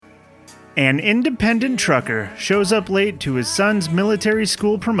An independent trucker shows up late to his son's military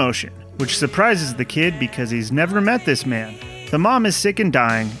school promotion, which surprises the kid because he's never met this man. The mom is sick and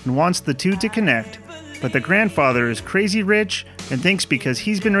dying and wants the two to connect, but the grandfather is crazy rich and thinks because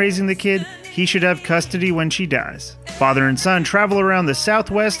he's been raising the kid, he should have custody when she dies. Father and son travel around the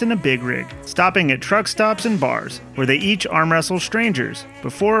Southwest in a big rig, stopping at truck stops and bars, where they each arm wrestle strangers,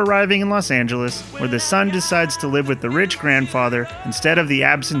 before arriving in Los Angeles, where the son decides to live with the rich grandfather instead of the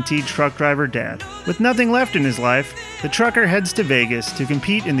absentee truck driver dad. With nothing left in his life, the trucker heads to Vegas to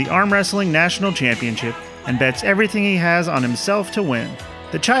compete in the Arm Wrestling National Championship and bets everything he has on himself to win.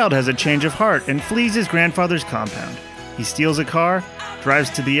 The child has a change of heart and flees his grandfather's compound. He steals a car, drives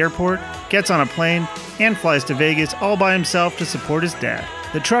to the airport, gets on a plane, and flies to Vegas all by himself to support his dad.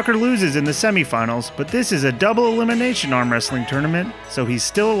 The trucker loses in the semifinals, but this is a double elimination arm wrestling tournament, so he's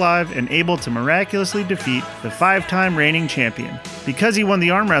still alive and able to miraculously defeat the 5-time reigning champion. Because he won the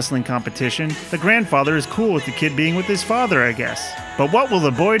arm wrestling competition, the grandfather is cool with the kid being with his father, I guess. But what will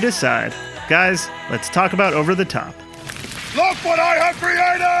the boy decide? Guys, let's talk about Over the Top. Look what I have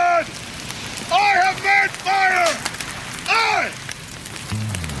created! I have made fire! I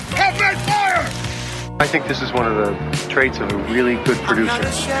have made fire! I think this is one of the traits of a really good producer.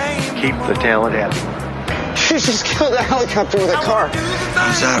 Keep the talent happy. You just killed a helicopter with a car. I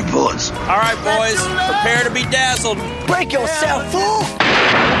was out of bullets. All right, boys, prepare to be dazzled. Break yourself, fool!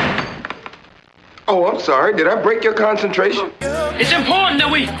 Oh, I'm sorry. Did I break your concentration? It's important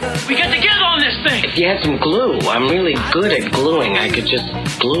that we get together on this thing. If you had some glue, I'm really good at gluing. I could just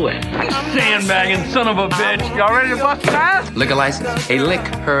glue it. Sandbagging son of a bitch. Y'all ready to bust ass? Liquor license. A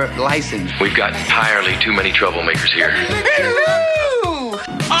liquor license. We've got entirely too many troublemakers here.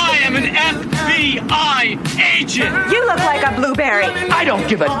 I am an FBI agent. You look like a blueberry. I don't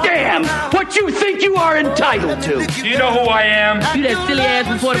give a damn what you think you are entitled to. Do you know who I am? You that silly ass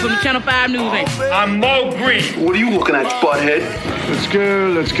reporter from the Channel 5 News, ain't you? I'm Mo Green. What are you looking at, butthead?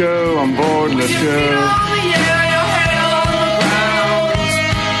 Let's go, I'm bored, let's go.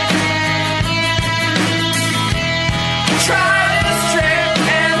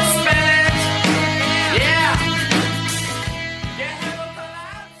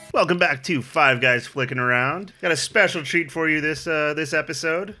 Welcome back to Five Guys Flicking Around. Got a special treat for you this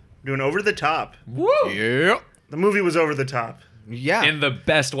episode. Doing Over the Top. Woo! Yep. The movie was over the top. Yeah. In the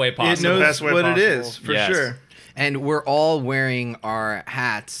best way possible. It knows the best way what possible. it is, for sure. And we're all wearing our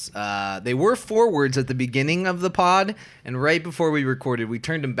hats. They were forwards at the beginning of the pod, and right before we recorded, we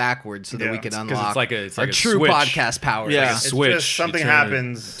turned them backwards so that we could unlock it's like our a true switch. podcast power. Yeah, It's switch. just something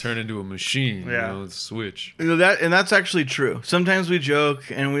happens. Turn into a machine. Yeah. You know, it's a switch. You know, that's actually true. Sometimes we joke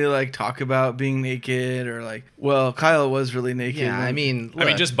and we like talk about being naked or like, well, Kyle was really naked. Yeah, I mean,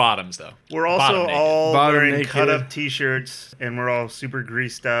 just bottoms though. We're also all Bottom wearing naked. cut-up t-shirts, and we're all super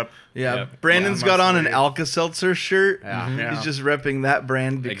greased up. Yeah, Yep. Brandon's got on an Alka-Seltzer shirt. Yeah. Yeah. He's just repping that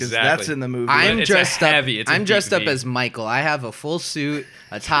brand because Exactly. that's in the movie. I'm It's dressed a up. heavy- it's a I'm dressed up deep V. as Michael. I have a full suit,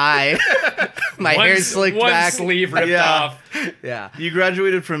 a tie, my One- hair's slicked one back. sleeve ripped Yeah. off. Yeah. You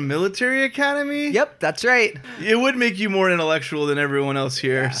graduated from military academy? Yep, that's right. It would make you more intellectual than everyone else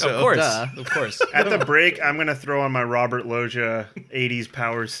here. So. Of course. Duh. Of course. At the break, I'm going to throw on my Robert Loggia 80s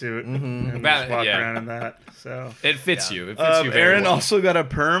power suit and just walk around in that. So It fits you. It fits you very Aaron well. also got a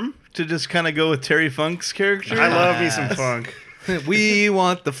perm to just kind of go with Terry Funk's character. I love me some funk. We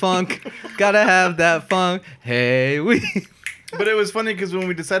want the funk. Gotta have that funk. Hey, we. But it was funny because when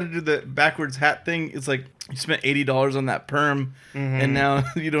we decided to do the backwards hat thing, it's like you spent $80 on that perm, and now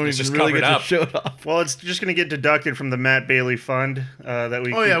you don't It's even just really get covered to up. show it off. Well, it's just going to get deducted from the Matt Bailey fund that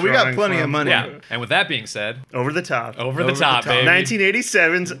we Oh, yeah, keep we got drawing plenty of from. money. Yeah. And with that being said, Over the Top. over the top, baby.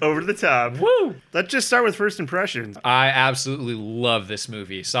 1987's Over the Top. Woo! Let's just start with first impressions. I absolutely love this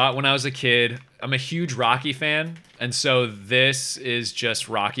movie. Saw it when I was a kid. I'm a huge Rocky fan, and so this is just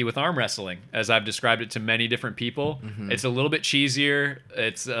Rocky with arm wrestling, as I've described it to many different people. It's a little bit cheesier.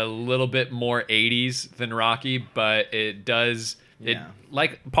 It's a little bit more 80s than Rocky, but it does... Yeah.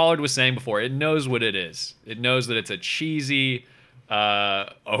 Like Pollard was saying before, it knows what it is. It knows that it's a cheesy...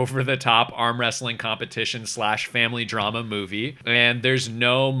 over-the-top arm wrestling competition / family drama movie, and there's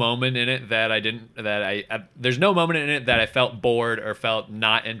no moment in it that there's no moment in it that I felt bored or felt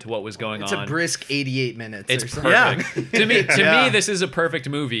not into what was going It's on. a brisk 88 minutes. It's or something. perfect. To me, Yeah. this is a perfect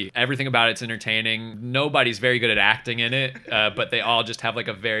movie. Everything about it's entertaining. Nobody's very good at acting in it, but they all just have like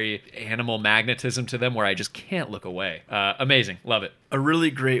a very animal magnetism to them where I just can't look away. Amazing. Love it. A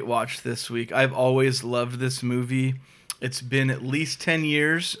really great watch this week. I've always loved this movie. It's been at least 10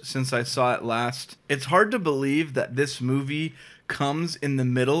 years since I saw it last. It's hard to believe that this movie comes in the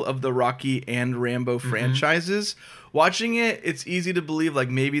middle of the Rocky and Rambo franchises. Watching it, it's easy to believe like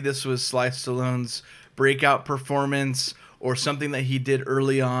maybe this was Sly Stallone's breakout performance or something that he did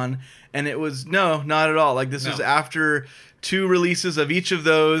early on. And it was, no, not at all. Like this was after 2 releases of each of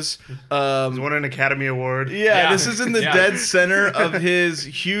those. He's won an Academy Award. Yeah, this is in the dead center of his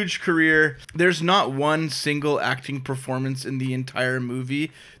huge career. There's not one single acting performance in the entire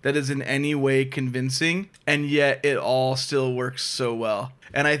movie that is in any way convincing, and yet it all still works so well.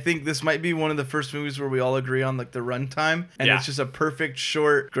 And I think this might be one of the first movies where we all agree on like the runtime, and it's just a perfect,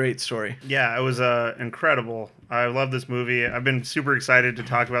 short, great story. Yeah, it was incredible. I love this movie. I've been super excited to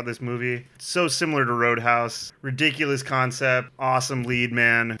talk about this movie. It's so similar to Roadhouse. Ridiculous concept, awesome lead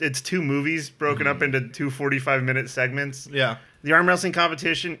man. It's 2 movies broken up into 2 45-minute segments. Yeah. The arm wrestling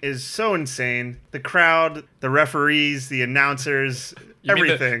competition is so insane. The crowd, the referees, the announcers,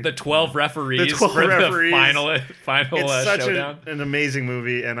 everything. The 12 referees the 12 for referees. the final it's such showdown. an amazing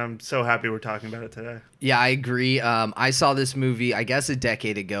movie, and I'm so happy we're talking about it today. Yeah, I agree. I saw this movie, I guess, a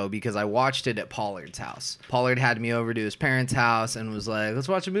decade ago because I watched it at Pollard's house. Pollard had me over to his parents' house and was like, let's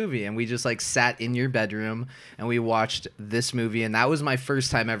watch a movie. And we just like sat in your bedroom and we watched this movie. And that was my first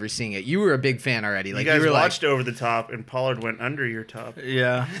time ever seeing it. You were a big fan already. Like, you guys were watched Over the Top and Pollard went under your top.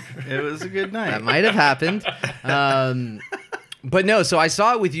 Yeah, it was a good night. That might have happened. But no, so I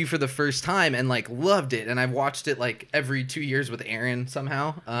saw it with you for the first time and like loved it. And I've watched it like every 2 years with Aaron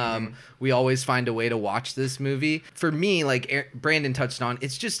somehow. We always find a way to watch this movie. For me, like Brandon touched on,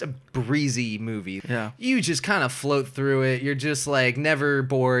 it's just a breezy movie. Yeah. You just kind of float through it. You're just like never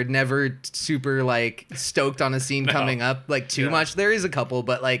bored, never super like stoked on a scene coming up like too much. There is a couple,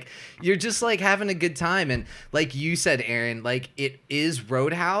 but like you're just like having a good time. And like you said, Aaron, like it is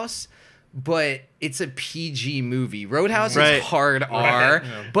Roadhouse, but it's a PG movie. Roadhouse is hard R,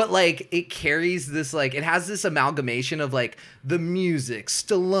 but like it carries this like it has this amalgamation of like the music,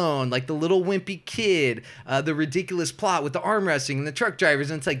 Stallone, like the little wimpy kid, the ridiculous plot with the arm wrestling and the truck drivers,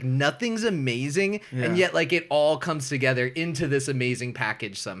 and it's like nothing's amazing, and yet like it all comes together into this amazing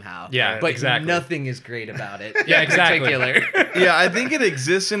package somehow. Yeah, but exactly. nothing is great about it. Yeah, exactly. Particular. Yeah, I think it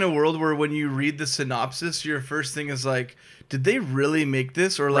exists in a world where when you read the synopsis, your first thing is like, did they really make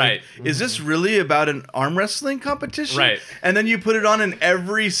this? Or like, is this really about an arm wrestling competition? Right. And then you put it on and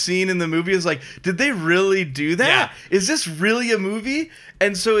every scene in the movie is like, did they really do that? Yeah. Is this really a movie?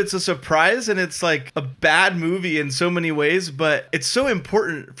 And so it's a surprise and it's like a bad movie in so many ways, but it's so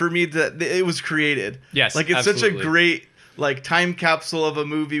important for me that it was created. Yes, like it's absolutely. such a great like time capsule of a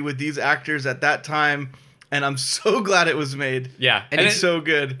movie with these actors at that time. And I'm so glad it was made. Yeah. And it's so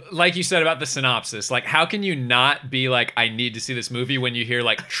good. Like you said about the synopsis, like how can you not be like, I need to see this movie when you hear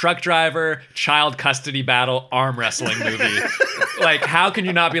like truck driver, child custody battle, arm wrestling movie? Like how can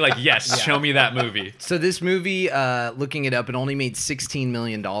you not be like, yes, show me that movie? So this movie, looking it up, it only made $16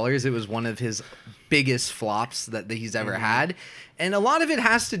 million. It was one of his biggest flops that he's ever had. And a lot of it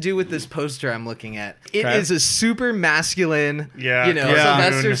has to do with this poster I'm looking at. It is a super masculine,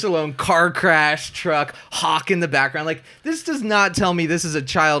 Sylvester Stallone car crash truck, hawk in the background. Like, this does not tell me this is a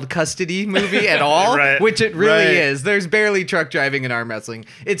child custody movie at all, which it really is. There's barely truck driving and arm wrestling.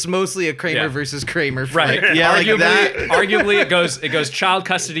 It's mostly a Kramer versus Kramer flick. Right. Yeah, arguably it goes child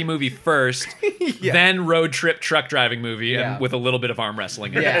custody movie first, then road trip truck driving movie, and with a little bit of arm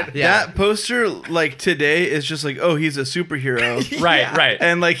wrestling in it. That poster, like today, is just like, oh, he's a superhero. Right.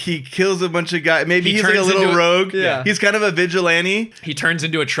 And like he kills a bunch of guys. Maybe he's like a little rogue. Yeah. He's kind of a vigilante. He turns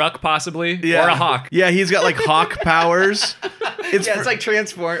into a truck possibly, or a hawk. Yeah, he's got like hawk powers. It's like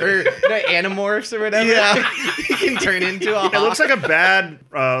Transform or Animorphs or whatever. Yeah. He can turn into a hawk. It looks like a bad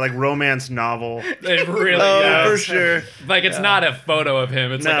like romance novel. It really does. For sure. Like it's not a photo of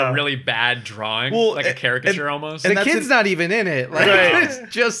him. It's like a really bad drawing. Like a caricature almost. And the kid's not even in it. Like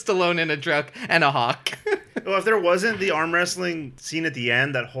it's just Stallone in a truck and a hawk. Well, if there wasn't the arm wrestling scene at the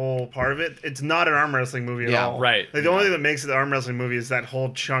end, that whole part of it, it's not an arm wrestling movie at all. Right. Like, the only thing that makes it the arm wrestling movie is that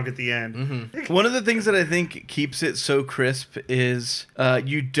whole chunk at the end. Mm-hmm. One of the things that I think keeps it so crisp is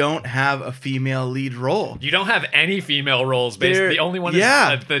you don't have a female lead role. You don't have any female roles. Basically, the only one is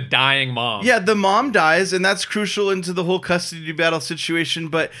the dying mom. Yeah, the mom dies, and that's crucial into the whole custody battle situation.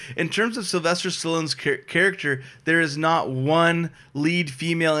 But in terms of Sylvester Stallone's character, there is not one lead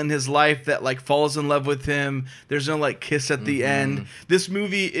female in his life that like falls in love with him. There's no like kiss at the end. This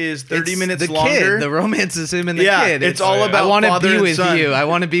movie is 30 minutes longer. The romance is him and the kid. It's all about I want to father be and with son. you. I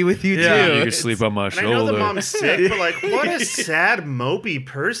want to be with you too. You can sleep on my shoulder. I know the mom's sick, but like, what a sad, mopey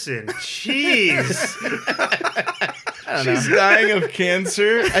person. Jeez. She's dying of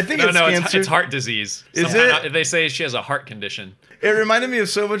cancer. I think it's cancer. It's heart disease. Is it? They say she has a heart condition. It reminded me of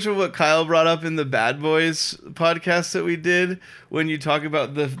so much of what Kyle brought up in the Bad Boys podcast that we did when you talk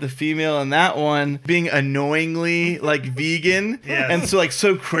about the female in that one being annoyingly like vegan and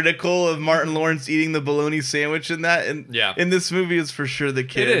so critical of Martin Lawrence eating the bologna sandwich in that. And in this movie is for sure the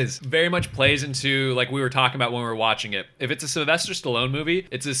kid. It is. Very much plays into like we were talking about when we were watching it. If it's a Sylvester Stallone movie,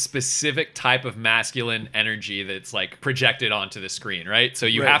 it's a specific type of masculine energy that's like projected onto the screen, right? So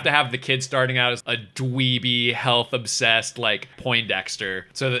you have to have the kid starting out as a dweeby, health obsessed like Poindexter,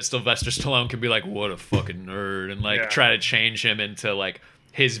 so that Sylvester Stallone can be like, what a fucking nerd, and like try to change him into like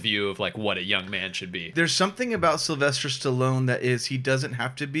his view of like what a young man should be. There's something about Sylvester Stallone that is he doesn't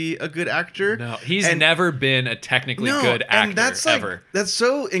have to be a good actor. No, he's never been a technically good actor and that's ever. That's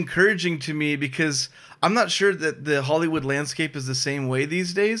so encouraging to me because I'm not sure that the Hollywood landscape is the same way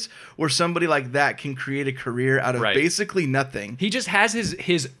these days, where somebody like that can create a career out of basically nothing. He just has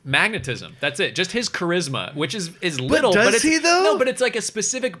his magnetism. That's it. Just his charisma, which is little. But does he though? No, but it's like a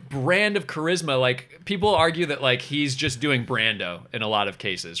specific brand of charisma. Like people argue that like he's just doing Brando in a lot of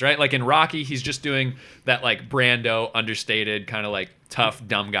cases, right? Like in Rocky, he's just doing that like Brando understated kind of like tough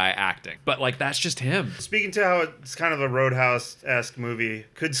dumb guy acting, but like that's just him. Speaking to how it's kind of a Roadhouse-esque movie,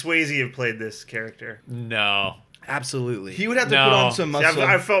 could Swayze have played this character? No. Absolutely. He would have to put on some muscle. See,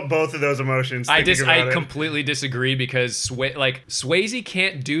 I felt both of those emotions. I completely disagree because Swayze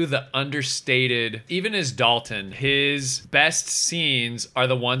can't do the understated. Even as Dalton, his best scenes are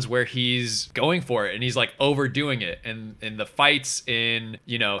the ones where he's going for it and he's like overdoing it. And the fights in,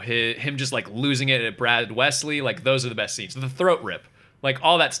 you know, him just like losing it at Brad Wesley, like those are the best scenes. The throat rip, like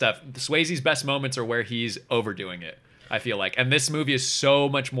all that stuff. Swayze's best moments are where he's overdoing it, I feel like. And this movie is so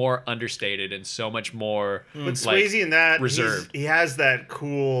much more understated and so much more but Swayze in that reserved. He has that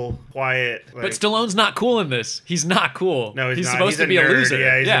cool, quiet. Like, but Stallone's not cool in this. He's not cool. No, he's not. Supposed to be nerd. a loser.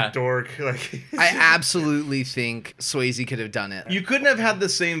 Yeah, he's a dork. Like I absolutely think Swayze could have done it. You couldn't have had the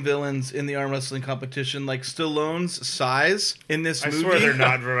same villains in the arm wrestling competition. Like Stallone's size in this movie. I swear they're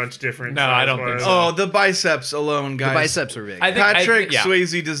not very much different. No, I don't think so. Oh, the biceps alone, guys. The biceps are big. Patrick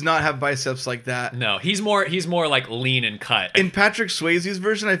Swayze does not have biceps like that. No, he's more like lean and cut. In Patrick Swayze's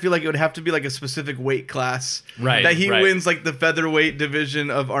version, I feel like it would have to be like a specific weight class. Right. That he wins like the featherweight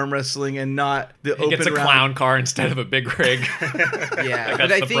division of arm wrestling and not the open round. He gets a clown car instead of a big rig. Yeah. Like,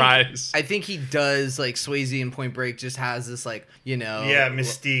 that's the prize. I think he does, like Swayze in Point Break just has this like, you know. Yeah,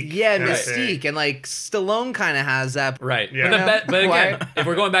 mystique. Yeah, mystique. And like Stallone kind of has that. Right. Yeah. But again, if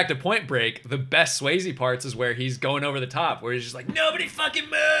we're going back to Point Break, the best Swayze parts is where he's going over the top, where he's just like, nobody fucking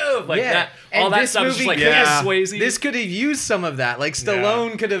move. Like that. All that stuff is just like, Swayze. This could have used some of that. Like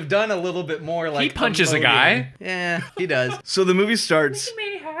Stallone could have done a little bit more. Like he punches a guy. Yeah, he does. So the movie starts,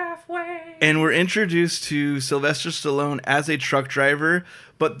 and we're introduced to Sylvester Stallone as a truck driver,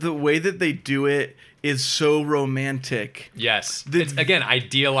 but the way that they do it is so romantic. Yes. It's, again,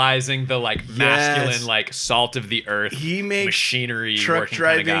 idealizing the like masculine, like salt of the earth. He makes machinery truck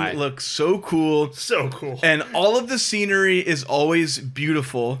driving look so cool. So cool. And all of the scenery is always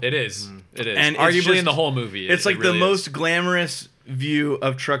beautiful. It is. It is. And arguably in the whole movie. It's like the most glamorous view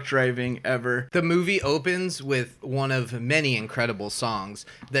of truck driving ever. The movie opens with one of many incredible songs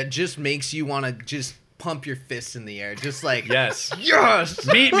that just makes you want to just pump your fists in the air, just like yes,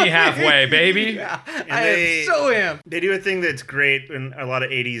 meet me halfway, baby. Yeah, I so am. They do a thing that's great in a lot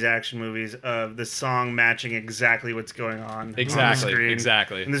of '80s action movies of the song matching exactly what's going on. Exactly, on the screen.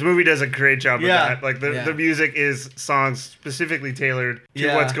 exactly. And this movie does a great job of that. Like the music is songs specifically tailored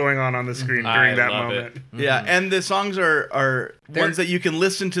to what's going on the screen during that moment. Yeah, and the songs are ones that you can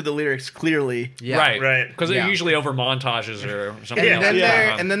listen to the lyrics clearly. Yeah. Right. Because they're usually over montages or something.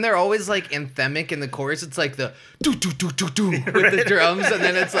 And then they're always like anthemic in the chorus. It's like the do do do do do with the drums, and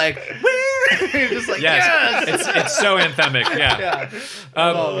then it's like you're just like yes. It's so anthemic. Yeah.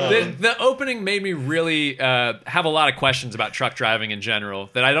 The opening made me really have a lot of questions about truck driving in general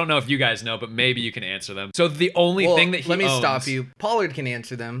that I don't know if you guys know, but maybe you can answer them. So the only thing that he let me owns, stop you. Pollard can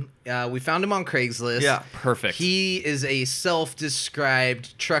answer them. We found him on Craigslist. Yeah, perfect. He is a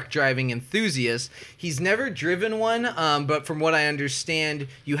self-described truck driving enthusiast. He's never driven one, but from what I understand,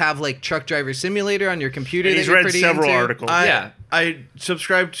 you have like Truck Driver Simulator on your computer. And he's read several articles. I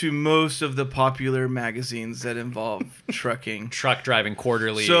subscribe to most of the popular magazines that involve trucking. Truck Driving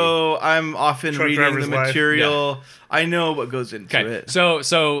Quarterly. So I'm often reading the material. Yeah. I know what goes into it.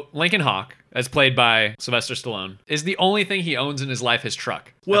 So Lincoln Hawk, as played by Sylvester Stallone, is the only thing he owns in his life his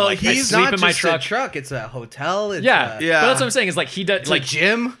truck. Well, he's not just a truck; it's a hotel. It's But that's what I'm saying. Is like he does like a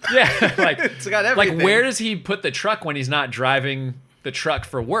gym. Yeah, like it's got everything. Like where does he put the truck when he's not driving the truck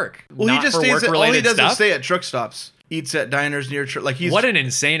for work? Well, he just stays. All he does is stay at truck stops. eats at diners near truck. Like what an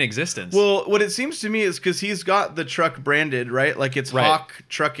insane existence. Well, what it seems to me is because he's got the truck branded, right? Like it's Hawk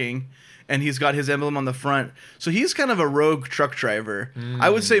Trucking, and he's got his emblem on the front. So he's kind of a rogue truck driver. I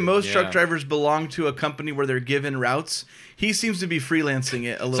would say most truck drivers belong to a company where they're given routes. He seems to be freelancing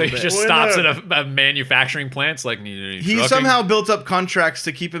it a little bit. So he just stops at a manufacturing plant. It's like, he somehow built up contracts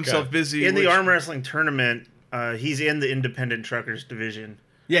to keep himself busy. In the arm wrestling tournament, he's in the independent truckers division.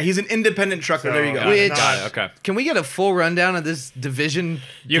 Yeah, he's an independent trucker. So, there you go. Okay. Can we get a full rundown of this division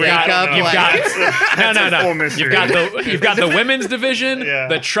You've breakup? got You've got the women's division,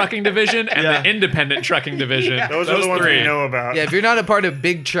 the trucking division, and the independent trucking division. Those are the ones we know about. Yeah, if you're not a part of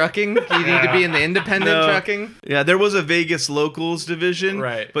big trucking, you need to be in the independent trucking. Yeah, there was a Vegas locals division,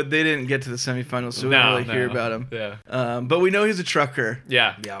 right? But they didn't get to the semifinals, so we didn't really hear about him. Yeah. But we know he's a trucker.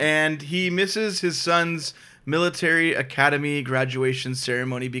 Yeah. And he misses his son's military academy graduation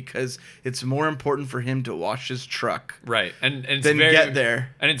ceremony because it's more important for him to wash his truck, right? And it's then get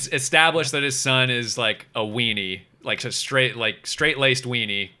there. And it's established that his son is like a weenie, like a straight laced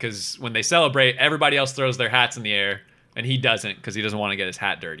weenie. Because when they celebrate, everybody else throws their hats in the air, and he doesn't because he doesn't want to get his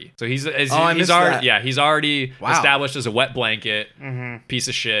hat dirty. So he's already established as a wet blanket piece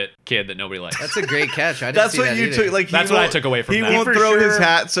of shit kid that nobody likes. That's a great catch. I didn't That's see what that you either. took. Like that's what I took away from he that. He won't throw his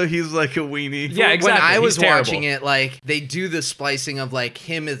hat, so he's like a weenie. Yeah, exactly. When I was He's terrible. watching it, like they do the splicing of like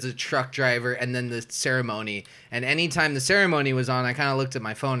him as a truck driver and then the ceremony. And anytime the ceremony was on, I kind of looked at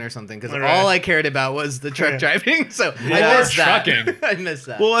my phone or something because all I cared about was the truck driving. So I missed that. I missed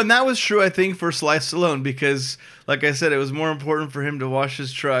that. Well, and that was true, I think, for Sly Stallone because, like I said, it was more important for him to wash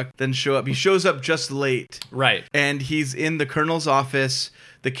his truck than show up. He shows up just late. Right. And he's in the colonel's office.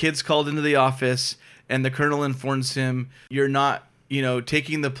 The kid's called into the office, and the colonel informs him, you're not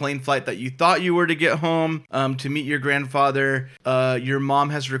taking the plane flight that you thought you were to get home to meet your grandfather. Your mom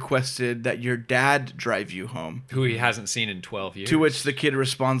has requested that your dad drive you home. Who he hasn't seen in 12 years. To which the kid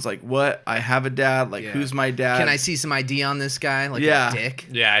responds like, what? I have a dad? Like, who's my dad? Can I see some ID on this guy? Like a dick?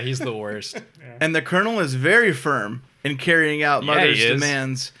 Yeah, he's the worst. And the colonel is very firm in carrying out mother's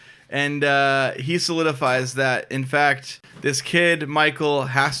demands. And he solidifies that, in fact, this kid, Michael,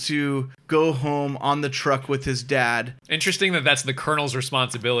 has to go home on the truck with his dad. Interesting that that's the colonel's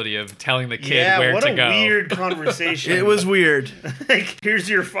responsibility of telling the kid where to go. What a weird conversation. It was weird. Like, here's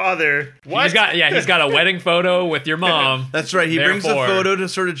your father. What? He's got a wedding photo with your mom. That's right. He brings a photo to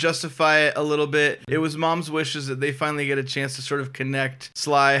sort of justify it a little bit. It was mom's wishes that they finally get a chance to sort of connect.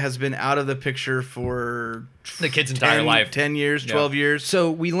 Sly has been out of the picture for the kid's entire life. 10 years, 12 years.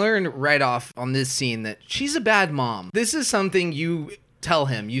 So we learn right off on this scene that she's a bad mom. This is something you tell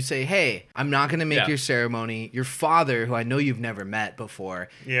him. You say, hey, I'm not going to make your ceremony. Your father, who I know you've never met before,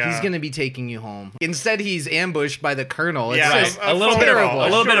 he's going to be taking you home. Instead, he's ambushed by the colonel. It's just a little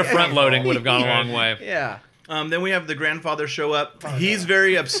bit of front loading would have gone a long way. Yeah. Then we have the grandfather show up. He's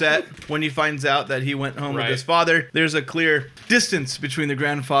very upset when he finds out that he went home with his father. There's a clear distance between the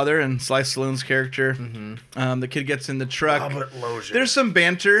grandfather and Sly Stallone's character. The kid gets in the truck. There's some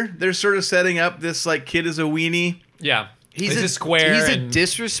banter. They're sort of setting up this like kid is a weenie. Yeah. He's a square. He's a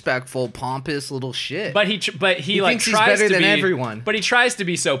disrespectful, pompous little shit. But he like thinks tries he's better to than be everyone. But he tries to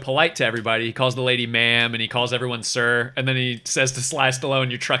be so polite to everybody. He calls the lady ma'am, and he calls everyone sir, and then he says to Sly Stallone,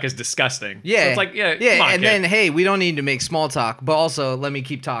 "Your truck is disgusting." Yeah, so it's like come on, and kid. then hey, we don't need to make small talk, but also let me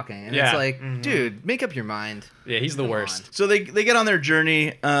keep talking. And it's like, dude, make up your mind. Yeah, he's the worst. So they get on their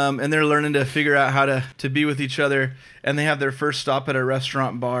journey, and they're learning to figure out how to be with each other, and they have their first stop at a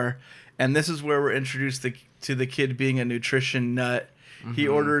restaurant bar, and this is where we're introduced to the kid being a nutrition nut. He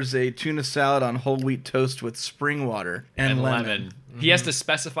orders a tuna salad on whole wheat toast with spring water and lemon. He has to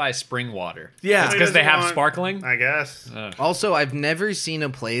specify spring water. Yeah. It's because they have sparkling? I guess. Also, I've never seen a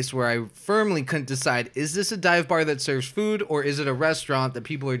place where I firmly couldn't decide, is this a dive bar that serves food or is it a restaurant that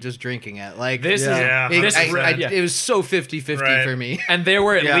people are just drinking at? Like this it was so 50-50 for me. And there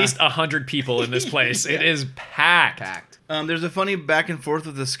were at least 100 people in this place. It is packed. There's a funny back and forth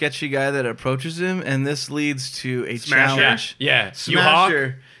with the sketchy guy that approaches him, and this leads to a challenge. Yeah.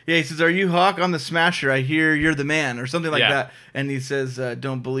 Smasher. Yeah, he says, "Are you Hawk? I'm the Smasher. I hear you're the man," or something like that. And he says,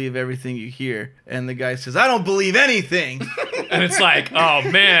 "Don't believe everything you hear." And the guy says, "I don't believe anything." And it's like, oh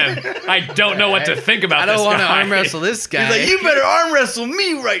man, I don't know what to think about this guy. I don't want to arm wrestle this guy. He's like, "You better arm wrestle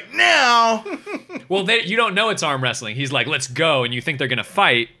me right now." Well, you don't know it's arm wrestling. He's like, "Let's go," and you think they're gonna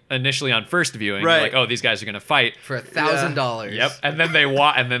fight initially on first viewing. Right. You're like, oh, these guys are gonna fight for $1,000. Yep. And then they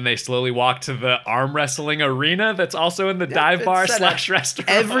and then they slowly walk to the arm wrestling arena that's also in the dive bar / restaurant.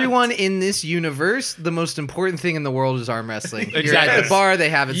 everyone in this universe, the most important thing in the world is arm wrestling. You're Exactly. at the bar, they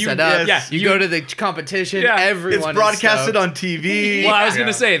have it set up. yes, you go to the competition, Yeah. everyone It's broadcasted is on TV. Well, I was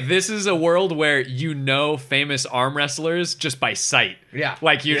gonna say this is a world where you know famous arm wrestlers just by sight. Yeah.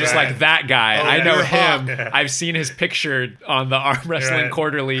 Like you're just Yeah. like that guy. Oh, I yeah. know You're him. hot. I've seen his picture on the Arm Wrestling Right.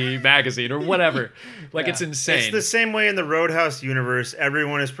 Quarterly magazine or whatever. Like it's insane. It's the same way in the Roadhouse universe.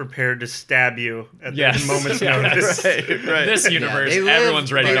 Everyone is prepared to stab you at Yes. the moment's Yes. notice. Right. This universe, They live,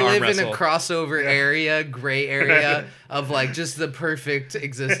 everyone's ready they to arm live wrestle. in a crossover area, gray area of like just the perfect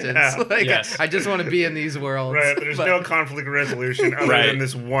existence. Yeah. Like Yes. I just want to be in these worlds. Right, there's But- no conflict resolution other Right. than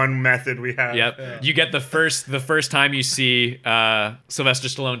this one method we have. Yep. You get the first time you see Sylvester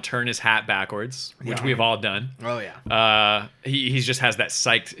Stallone turn his hat backwards, which we've all done. Oh yeah. He just has that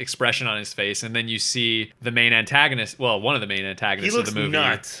psyched expression on his face, and then you see the main antagonist. Well, one of the main He antagonists looks of the movie.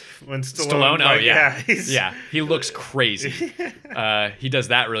 nuts when Stallone. like, Oh yeah, he's- yeah. He looks crazy. He does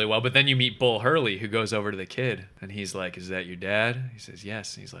that really well. But then you meet Bull Hurley, who goes over to the kid, and he's like, "Is that your dad?" He says,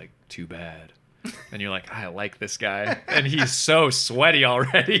 "Yes." And he's like, "Too bad." And you're like, I like this guy, and he's so sweaty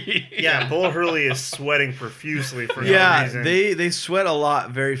already. Yeah, Bull Hurley is sweating profusely for no Yeah, reason. they sweat a lot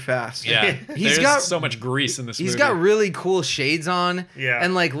very fast. Yeah, He's there's got- so much grease in this movie. He's got really cool shades on. Yeah.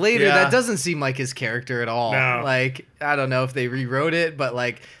 And like later, Yeah. that doesn't seem like his character at all. No. Like, I don't know if they rewrote it, but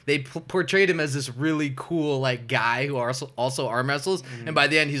like they portrayed him as this really cool like guy who also arm wrestles. And by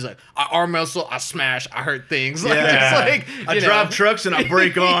the end, he's like, I arm wrestle, I smash, I hurt things. Like, Yeah. it's like, I you know. drive trucks and I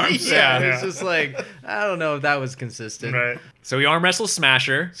break arms. yeah, Yeah. it's just like, I don't know if that was consistent. right. So he arm wrestles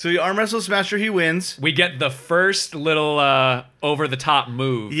Smasher. So you arm wrestle Smasher, he wins. We get the first little over the top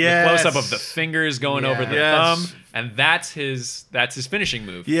move. Yes. The close up of the fingers going over the Yes. thumb. And that's his finishing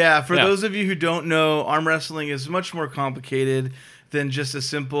move. Yeah, for those of you who don't know, arm wrestling is much more complicated than just a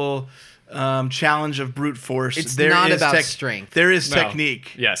simple challenge of brute force. It's not about strength. There is No.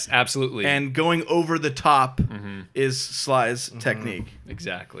 technique. Yes, absolutely. And going over the top is Sly's technique.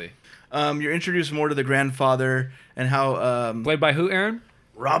 Exactly. You're introduced more to the grandfather and how Played by who, Aaron?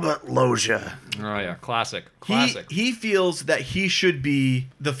 Robert Loggia. Oh yeah, classic. he feels that he should be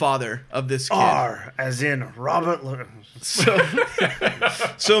the father of this kid. R, as in Robert Loggia.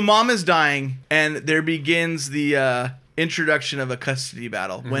 So mom is dying, and there begins the introduction of a custody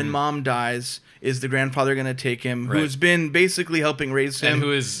battle. When mom dies, is the grandfather going to take him, Right. who's been basically helping raise him? And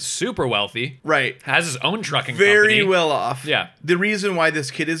who is super wealthy. Right. Has his own trucking Very company. well off. Yeah. The reason why this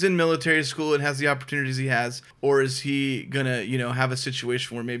kid is in military school and has the opportunities he has, or is he going to, have a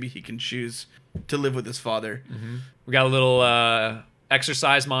situation where maybe he can choose to live with his father? We got a little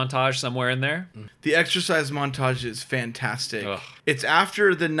exercise montage somewhere in there. The exercise montage is fantastic. Ugh. It's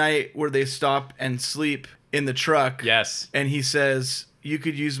after the night where they stop and sleep in the truck. Yes. And he says, "You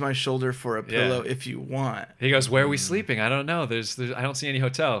could use my shoulder for a pillow if you want." He goes, "Where are we sleeping? I don't know. There's I don't see any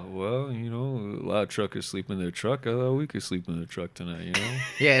hotel." Well, a lot of truckers sleep in their truck. We could sleep in the truck tonight,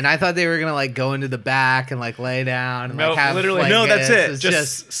 Yeah, and I thought they were gonna like go into the back and like lay down and No, like have literally. blankets. No, that's it. It's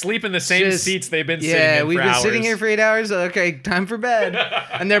Just sleep in the same just- seats they've been sitting yeah, in we've for been hours. sitting here for 8 hours. Okay, time for bed.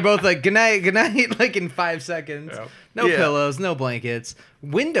 And they're both like, good night, like in 5 seconds. Yep. No Yeah. pillows, no blankets,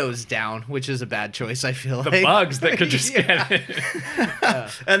 windows down, which is a bad choice, I feel the like. bugs that could just get in.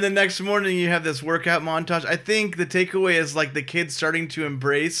 And the next morning you have this workout montage. I think the takeaway is like the kids starting to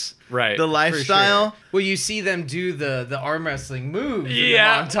embrace Right. the For lifestyle. Well, you see them do the arm wrestling moves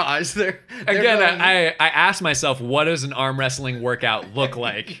Yeah. in the montage. They're Again, going- I asked myself, what does an arm wrestling workout look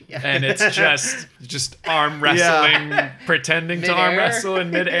like? And it's just arm wrestling, pretending to arm Mid-air? wrestle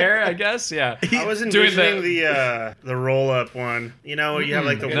in midair, I guess. Yeah. I was Doing envisioning the roll up one. You know, you have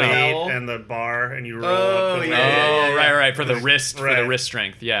like the No. weight and the bar, and you roll Oh, up. The yeah. weight. Right, for the wrist, for the Right. wrist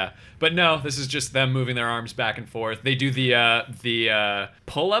strength, yeah. But no, this is just them moving their arms back and forth. They do the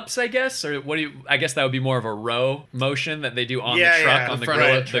pull-ups, I guess, or what do you? I guess that would be more of a row motion that they do on Yeah, the truck, yeah. on the front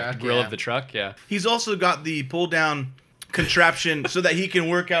grill, of the truck, grill yeah. of the truck, yeah. He's also got the pull down contraption so that he can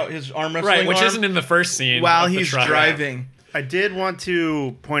work out his arm wrestling Right, which arm isn't in the first scene while of the he's truck. driving. I did want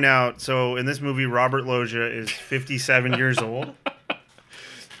to point out. So in this movie, Robert Loggia is 57 years old,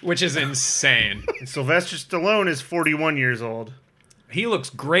 Which is insane. and Sylvester Stallone is 41 years old. He looks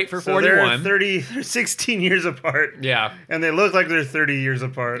great for So 41. they're 16 years apart. Yeah. And they look like they're 30 years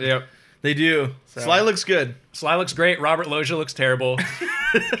apart. Yep. They do. Sly looks good. Sly looks great. Robert Loggia looks terrible.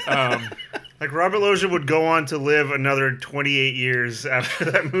 Like Robert Loggia would go on to live another 28 years after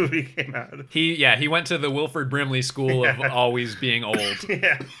that movie came out. He went to the Wilford Brimley School of always being old.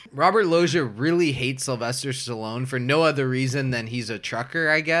 Yeah. Robert Loggia really hates Sylvester Stallone for no other reason than he's a trucker,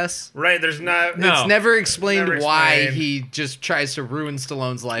 I guess. Right, there's not... No. It's never explained Never why explained. he just tries to ruin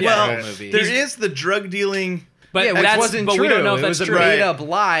Stallone's life Well, in the whole movie. there is the drug dealing But which wasn't but true. we don't know if it that's was true. a made up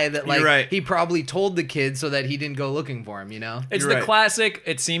lie that You're right. he probably told the kid so that he didn't go looking for him. It's You're the right. classic.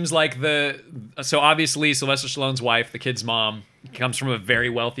 It seems like so obviously Sylvester Stallone's wife, the kid's mom, comes from a very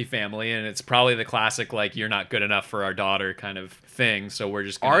wealthy family, and it's probably the classic like you're not good enough for our daughter kind of thing. So we're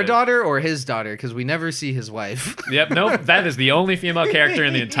just gonna... Our daughter or his daughter, because we never see his wife. Yep, nope. That is the only female character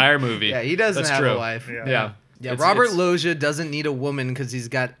in the entire movie. Yeah, he doesn't have a wife. Yeah. Yeah, It's- Robert it's- Loggia doesn't need a woman because he's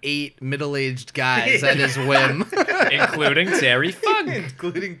got 8 middle-aged guys at his whim. Including Terry Funk.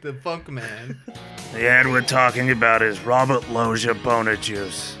 Including the Funk Man. The ad we're talking about is Robert Loggia Boner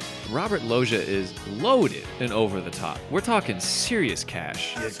Juice. Robert Loggia is loaded and over the top. We're talking serious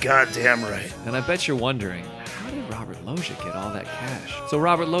cash. You're goddamn right. And I bet you're wondering, how did Robert Loggia get all that cash? So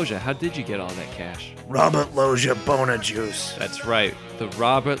Robert Loggia, how did you get all that cash? Robert Loggia Boner Juice. That's right, the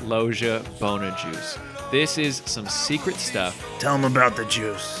Robert Loggia Boner Juice. This is some secret stuff. Tell him about the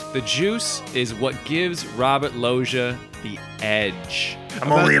juice. The juice is what gives Robert Loggia the edge.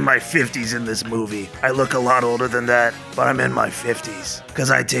 I'm only in my 50s in this movie. I look a lot older than that, but I'm in my 50s.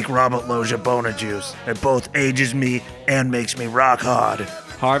 Because I take Robert Loggia Boner Juice. It both ages me and makes me rock hard.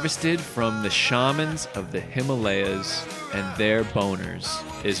 Harvested from the shamans of the Himalayas and their boners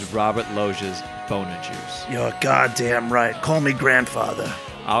is Robert Loggia's Boner Juice. You're goddamn right. Call me grandfather.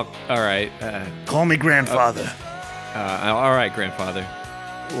 All right. Call me grandfather. All right, grandfather.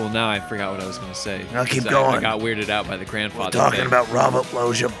 Well, now I forgot what I was going to say. Now keep 'Cause going. I got weirded out by the grandfather Talking thing. about Robert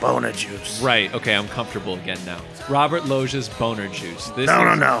Loggia Boner Juice. Right, okay, I'm comfortable again now. Robert Loggia's Boner Juice.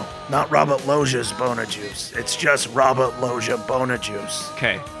 No. Not Robert Loggia's Boner Juice. It's just Robert Loggia Boner Juice.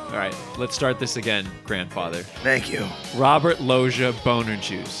 Okay, all right, let's start this again, grandfather. Thank you. Robert Loggia Boner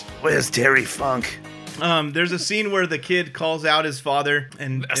Juice. Where's Terry Funk? There's a scene where the kid calls out his father,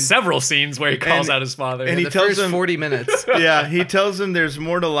 and several scenes where he calls out his father, and he the tells first him 40 minutes. Yeah, he tells him there's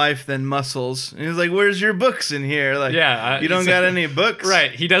more to life than muscles, and he's like, "Where's your books in here? Like, you don't got any books, Right?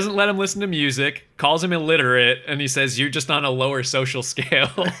 He doesn't let him listen to music, calls him illiterate, and he says you're just on a lower social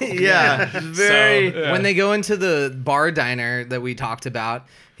scale. Yeah, very. When they go into the bar diner that we talked about,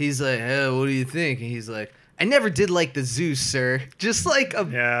 he's like, "Hey, what do you think?" And he's like, "I never did like the Zeus, sir." Just like a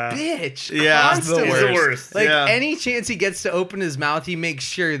bitch. Yeah, constantly. he's the worst. Like Yeah. any chance he gets to open his mouth, he makes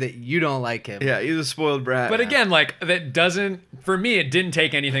sure that you don't like him. Yeah, he's a spoiled brat. But again, like that doesn't. For me, it didn't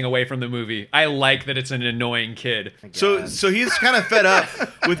take anything away from the movie. I like that it's an annoying kid. So he's kind of fed up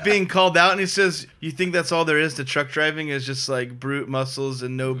with being called out, and he says, "You think that's all there is to truck driving? Is just like brute muscles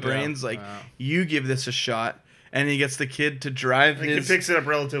and no brains? Like, you give this a shot." And he gets the kid to drive He picks it up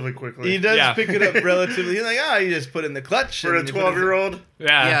relatively quickly. He does pick it up relatively. He's like, you just put in the clutch. For a and you put it- 12-year-old?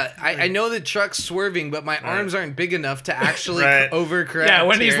 Yeah, I know the truck's swerving, but my arms aren't big enough to actually overcorrect. Yeah,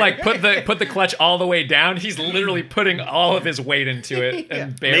 when he's here. like put the clutch all the way down, he's literally putting all of his weight into it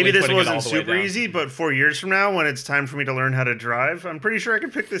and barely Maybe this putting it all wasn't the way super down. easy, but 4 years from now, when it's time for me to learn how to drive, I'm pretty sure I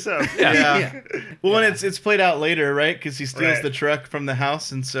can pick this up. Yeah. Well, and it's played out later, right? Because he steals Right. the truck from the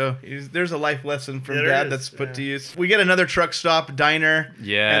house, and so there's a life lesson from There Dad is, that's put to use. We get another truck stop diner.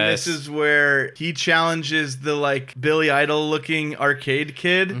 Yes. And this is where he challenges the like Billy Idol looking arcade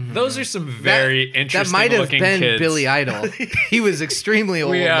kid. Those are some very interesting That might have looking been kids. Billy Idol. He was extremely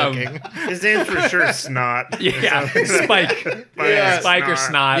old looking. His name's for sure Snot. Yeah, Spike. Yeah. Spike or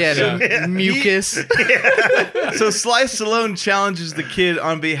Snot. Yeah, mucus. So Sly Stallone challenges the kid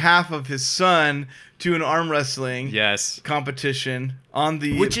on behalf of his son to an arm wrestling competition on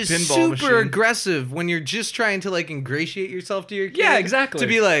the Which is pinball super machine. aggressive when you're just trying to like ingratiate yourself to your kid. Yeah, exactly. To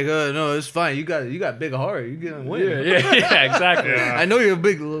be like, oh no, it's fine. You got big heart. You're gonna win. Yeah, exactly. I know you're a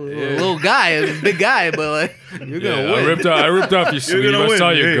big little guy, a big guy, but like you're gonna win. I ripped off your You're sleeve. gonna I win. saw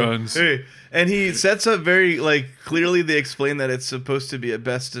your Hey, guns. hey. And he sets up very like clearly. They explain that it's supposed to be a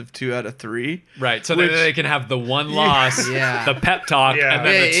best of 2 out of 3. Right, so that they can have the one loss, Yeah. the pep talk, and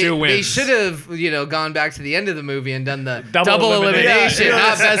then the 2 wins. They should have, gone back to the end of the movie and done the Double double elimination. elimination, Yeah,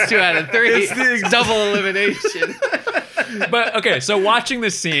 not best 2 out of 3. It's the double elimination. But okay, so watching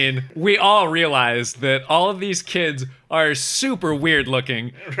this scene, we all realize that all of these kids are super weird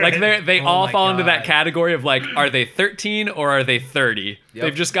looking. Like they all fall into that category of like, are they 13 or are they 30? Yep.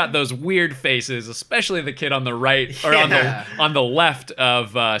 They've just got those weird faces, especially the kid on the right or on the left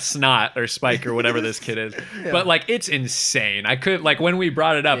of Snot or Spike or whatever this kid is. But like, it's insane. I could like when we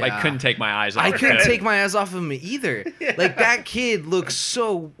brought it up, I couldn't take my eyes off. I of couldn't it. take my eyes off of him either. Like that kid looks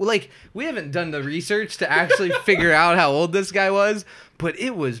so like we haven't done the research to actually figure out how old this guy was. but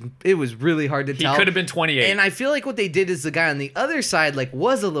it was really hard to tell. He could have been 28. And I feel like what they did is the guy on the other side like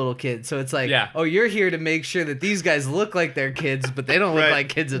was a little kid. So it's like, oh, you're here to make sure that these guys look like they're kids, but they don't look like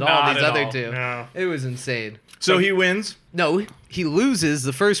kids at all. Not These at other all. two. No. It was insane. So he wins? No, he loses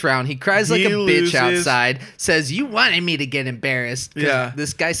the first round. He cries like a bitch outside, says, "You wanted me to get embarrassed.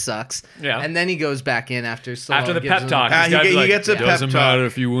 This guy sucks." Yeah. And then he goes back in after the pep talk. He gets a pep talk. Doesn't matter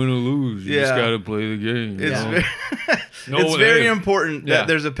if you win or lose. You just Yeah. got to play the game. It's very important that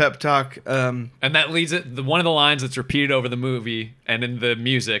there's a pep talk. And that leads it. One of the lines that's repeated over the movie and in the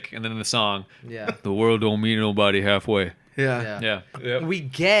music and then in the song. Yeah. The world don't meet nobody halfway. Yeah. We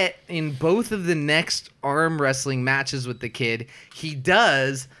get in both of the next arm wrestling matches with the kid, he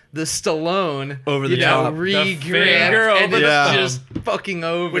does the Stallone over the top, re-grab and it's just fucking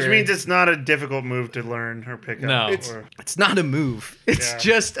over. Which means it's not a difficult move to learn or pick up. It's not a move. It's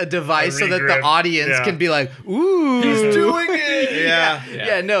just a device so that the audience can be like, "Ooh, he's doing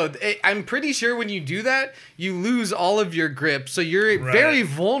it." I'm pretty sure when you do that, you lose all of your grip, so you're very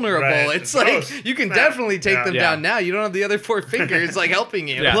vulnerable. Right. It's like you can definitely take them down now. You don't have the other four fingers like helping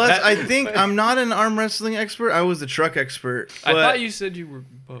you. Plus, I think I'm not an arm wrestling expert. I was a truck expert. I thought you said you were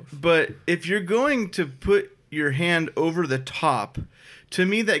both. But if you're going to put your hand over the top, to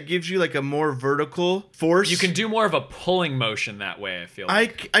me that gives you like a more vertical force. You can do more of a pulling motion that way, I feel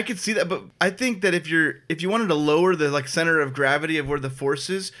like. I could see that, but I think that if you wanted to lower the like center of gravity of where the force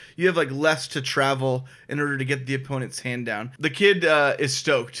is, you have like less to travel in order to get the opponent's hand down. The kid is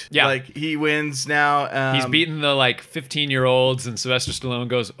stoked. Yeah. Like he wins now. He's beaten the like 15-year-olds and Sylvester Stallone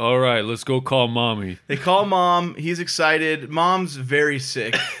goes, "All right, let's go call mommy." They call mom. He's excited. Mom's very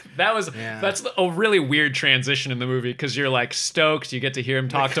sick. That's a really weird transition in the movie because you're like stoked, you get to hear him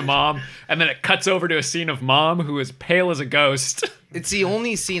talk to mom, and then it cuts over to a scene of mom who is pale as a ghost. It's the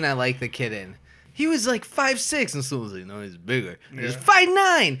only scene I like the kid in. He was like 5'6", and someone was like, "No, he's bigger." He was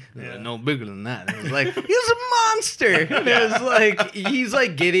 5'9". No bigger than that. And it was like, he was a monster. And it was like, he's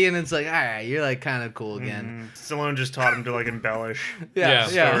like giddy, and it's like, all right, you're like kind of cool again. Stallone just taught him to like embellish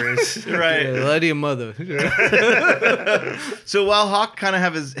stories. Right. Lie to your mother. So while Hawk kind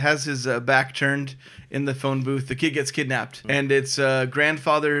of has his back turned in the phone booth, the kid gets kidnapped, and it's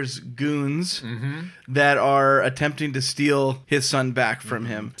grandfather's goons that are attempting to steal his son back from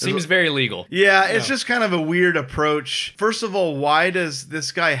him. Seems very legal. Yeah, it's just kind of a weird approach. First of all, why does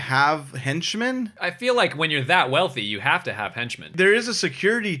this guy have henchmen? I feel like when you're that wealthy, you have to have henchmen. There is a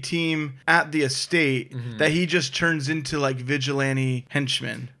security team at the estate that he just turns into like vigilante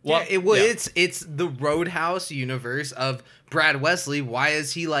henchmen. Well, it's the Roadhouse universe of Brad Wesley. Why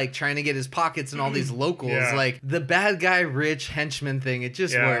is he like trying to get his pockets in all these locals? Like the bad guy rich henchman thing, it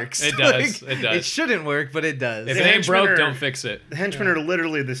just works. It does. It does. It shouldn't work, but it does. If it ain't broke, don't fix it. The henchmen are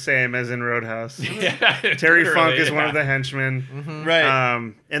literally the same as in Roadhouse. Terry Funk is one of the henchmen.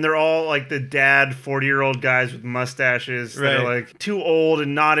 Right. And they're all like the dad 40-year-old guys with mustaches that are like too old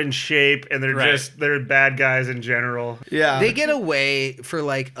and not in shape, and they're bad guys in general. Yeah. They get away for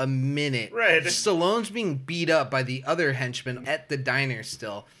like a minute. Right. Stallone's being beat up by the other henchmen at the diner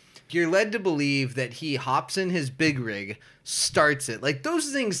still. You're led to believe that he hops in his big rig, starts it. Like,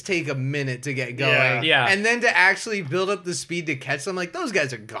 those things take a minute to get going. Yeah. And then to actually build up the speed to catch them, like, those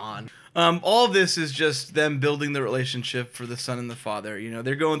guys are gone. All of this is just them building the relationship for the son and the father. You know,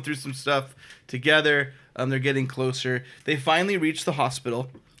 they're going through some stuff together. They're getting closer. They finally reach the hospital.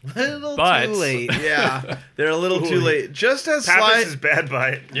 Too late. Yeah, they're a little too late. Just as Pappas' bad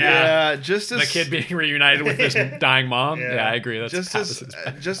bite. Yeah. Just as the kid being reunited with his dying mom. Yeah, I agree. That's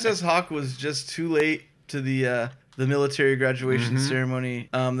just as Hawk was just too late to the military graduation ceremony.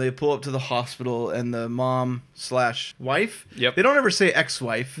 They pull up to the hospital, and the mom/wife. Yep. They don't ever say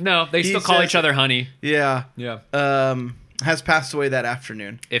ex-wife. No, they still call each other honey. Yeah. Yeah. Has passed away that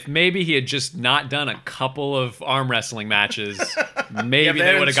afternoon. If maybe he had just not done a couple of arm wrestling matches, maybe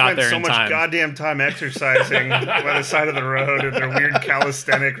they would have got there in time. So much goddamn time exercising by the side of the road in their weird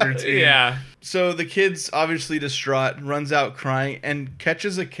calisthenic routine. Yeah. So the kid's obviously distraught, runs out crying, and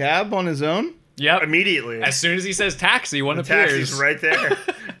catches a cab on his own. Yep. Immediately. As soon as he says taxi, one appears. Taxi's right there.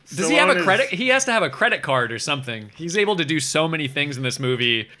 Does he have a credit? He has to have a credit card or something. He's able to do so many things in this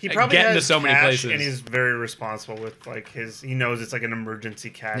movie. He probably get has into so many places, and he's very responsible with like his. He knows it's like an emergency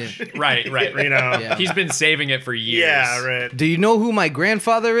cash. Yeah. Right. You know, he's been saving it for years. Yeah, right. Do you know who my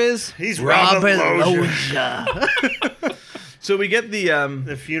grandfather is? He's Robert Loggia. So we get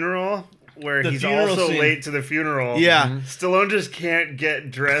the funeral. where The he's funeral also scene. late to the funeral. Yeah. Stallone just can't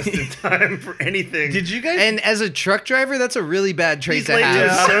get dressed in time for anything. Did you guys? And as a truck driver, that's a really bad trait He's to late to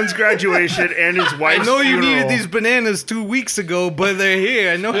his have. son's graduation and his wife's I know you funeral. needed these bananas 2 weeks ago, but they're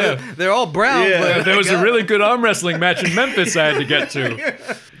here. I know they're all brown. Yeah. But There was a really good arm wrestling match in Memphis I had to get to.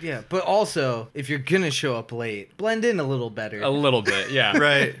 yeah. But also, if you're gonna show up late, blend in a little better. A little bit, yeah.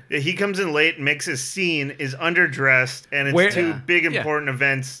 Right. Yeah, he comes in late, makes a scene, is underdressed, and it's Where- two Yeah. big important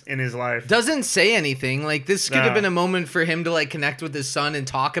events in his life. Doesn't say anything. Like this could No. have been a moment for him to like connect with his son and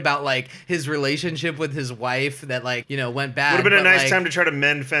talk about like his relationship with his wife that like went bad. Would have been a but, nice like, time to try to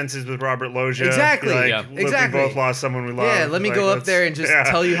mend fences with Robert Loggia. Exactly. Be like, Yeah. "Look, Exactly. we both lost someone we love. Yeah, let me Like, go up let's- there and just yeah.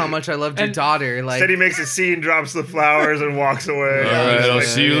 tell you how much I loved your And- daughter. Like Instead, he makes a scene, drops the flowers, and walks away. All right, I'll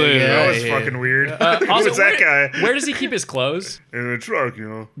see you later. That was Yeah. fucking weird. Also, Who was that guy? Where does he keep his clothes? In the truck,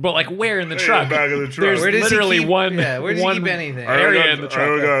 But like, where in the Hey, truck? the back of the truck. There's Where does he literally keep- one. yeah, where does he one keep anything? area in the I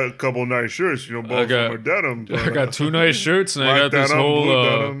truck. got a couple nice shirts, both got- from denim. I got 2 nice shirts and I Black got this denim, whole blue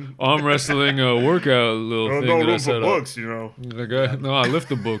denim. arm wrestling workout little No, thing no that I room set for up. books, I lift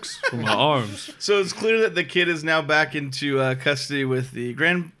the books from my arms. So it's clear that the kid is now back into custody with the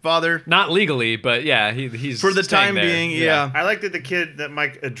grandfather. Not legally, but yeah, he's For the staying time there. being, yeah. I like that the kid that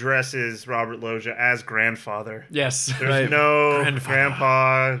Mike addresses Robert Loggia as grandfather. Yes. There's Right. no Grandfather.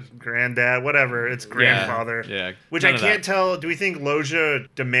 grandpa, granddad, whatever. It's grandfather. Yeah. Which None I of can't that. tell. Do we think Loggia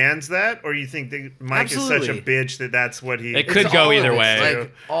demands that, or you think that Mike is such a Absolutely. bitch that that's what he? It could It's go all of either it. way.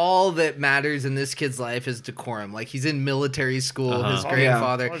 Like all that matters in this kid's life is decorum. Like he's in military school. His Oh,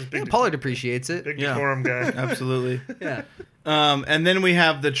 grandfather. yeah. Oh, he's big Pollard appreciates it. Big Yeah. decorum guy. Absolutely. Yeah. And then we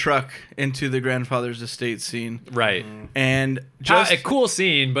have the truck into the grandfather's estate scene. Right. And just a cool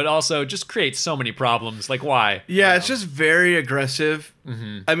scene, but also just creates so many problems. Like, why? yeah, it's just very aggressive.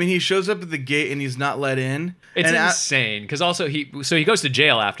 I mean, he shows up at the gate and he's not let in. It's and insane because also he goes to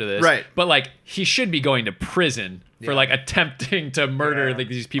jail after this, Right. But like he should be going to prison for like attempting to murder like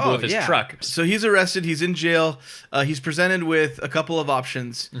these people with his truck. So he's arrested. He's in jail. He's presented with a couple of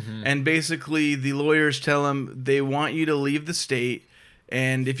options, and basically the lawyers tell him they want you to leave the state,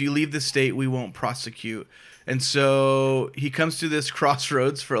 and if you leave the state, we won't prosecute. And so he comes to this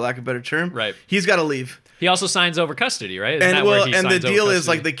crossroads, for lack of a better term. Right. He's got to leave. He also signs over custody, right? Isn't And that where well, he and the signs over deal is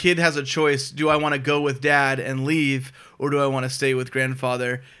custody? like the kid has a choice. Do I want to go with dad and leave, or do I want to stay with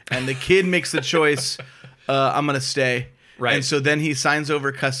grandfather? And the kid makes the choice. I'm gonna stay. Right. And so then he signs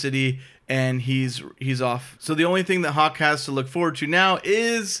over custody and he's off. So the only thing that Hawk has to look forward to now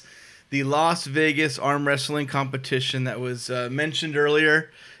is the Las Vegas arm wrestling competition that was mentioned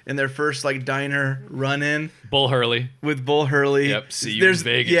earlier in their first like diner run-in Bull Hurley. with Bull Hurley. Yep, see you in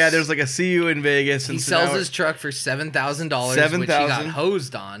Vegas. Yeah, there's like a see you in Vegas. He And so sells now his truck for $7,000, which he $7,000. got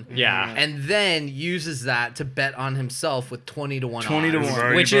hosed on. Yeah. And then uses that to bet on himself with 20 to 1 20 to odds.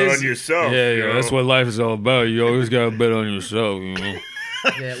 1. Which You bet is- on yourself. Yeah, that's what life is all about. You always gotta bet on yourself,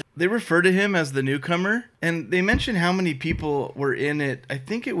 Yeah. They refer to him as the newcomer, and they mention how many people were in it. I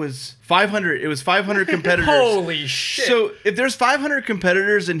think it was 500. It was 500 competitors. Holy shit. So if there's 500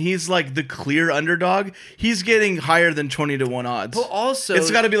 competitors and he's like the clear underdog, he's getting higher than 20 to 1 odds. But also,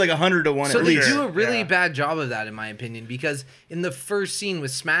 It's got to be like 100 to 1 so at they least. do a really Yeah. bad job of that, in my opinion, because in the first scene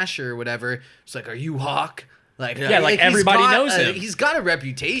with Smasher or whatever, it's like, "Are you Hawk?" Like, Yeah, like he's everybody got knows a- him. He's got a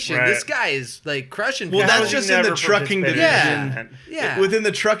reputation. Right. This guy is like crushing. Well, people. that's just in Never the trucking division. participated in Yeah. Within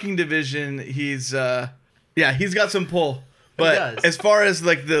the trucking division, he's he's got some pull. But does. as far as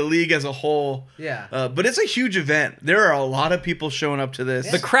like the league as a whole, Yeah. But it's a huge event. There are a lot of people showing up to this.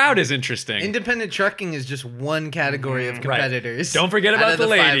 the crowd is interesting. Independent trucking is just one category of competitors. Don't forget out about of the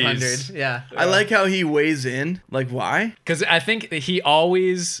ladies. 500. Yeah. I like how he weighs in. Like, why? Because I think that he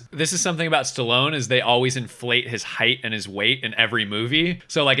always, this is something about Stallone, is they always inflate his height and his weight in every movie.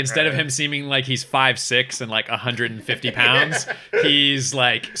 So like instead of him seeming like he's 5'6" and like 150 pounds, he's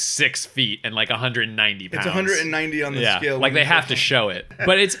like 6 feet and like 190 pounds. It's 190 on the scale. Like they have to show it.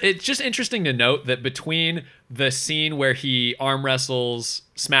 But it's just interesting to note that between the scene where he arm wrestles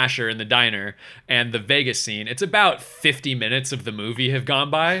Smasher in the diner and the Vegas scene, it's about 50 minutes of the movie have gone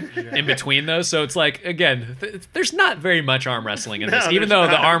by in between those. So it's like, again, there's not very much arm wrestling in this, even though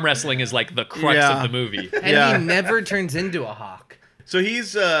the arm wrestling is like the crux of the movie. And he never turns into a hawk. So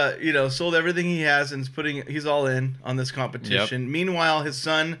he's sold everything he has and he's all in on this competition. Meanwhile, his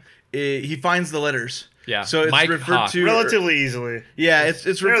son he finds the letters. Yeah. So it's Mike referred Hawk. to relatively easily. Yeah, it's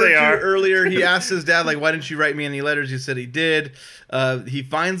There referred they to are. earlier. He asked his dad, like, why didn't you write me any letters? He said he did. He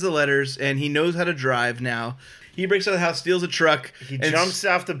finds the letters, and he knows how to drive now. He breaks out of the house, steals a truck. He and jumps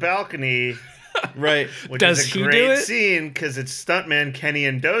off the balcony Right. Which Does is a he great do it? scene because it's stuntman Kenny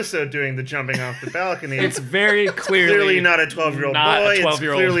Endoso doing the jumping off the balcony. It's very clearly not a 12-year-old not boy. a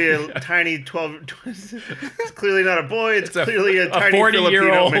 12-year-old. It's clearly a tiny 12. It's clearly not a boy. It's clearly a tiny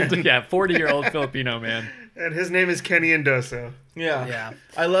 40-year-old, Filipino man. yeah, 40-year-old Filipino man. And his name is Kenny Endoso. Yeah.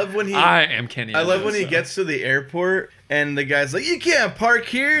 I love when he. I am Kenny. I love when he Endoso. gets to the airport and the guy's like, "You can't park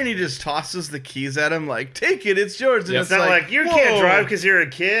here," and he just tosses the keys at him, like, "Take it, it's yours." And It's not like you can't drive because you're a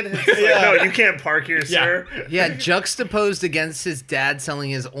kid. It's like, no, you can't park here, sir. Yeah, juxtaposed against his dad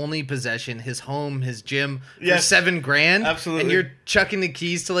selling his only possession, his home, his gym, for $7,000. Absolutely. And you're chucking the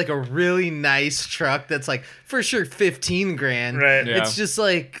keys to like a really nice truck that's like for sure $15,000. Right. Yeah. It's just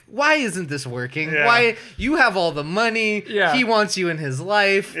like, why isn't this working? Yeah. Why you have all the money? Yeah. He wants you in his life.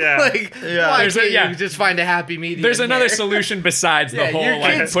 Yeah. Like, Yeah. why There's can't a- yeah. you just find a happy medium? There's another here? solution besides the whole your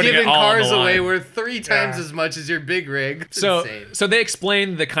like kid's putting giving it all on cars the line. away worth 3 times as much as your big rig. It's So, insane. so they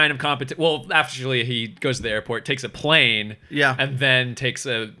explain the kind of competition. Well, actually, he goes to the airport, takes a plane, Yeah. and then takes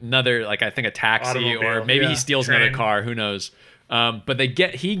another, like I think, a taxi, Automobile. or maybe he steals Train. another car. Who knows? But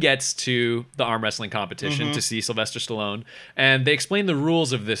he gets to the arm wrestling competition to see Sylvester Stallone, and they explain the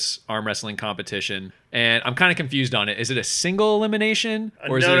rules of this arm wrestling competition. And I'm kind of confused on it. Is it a single elimination,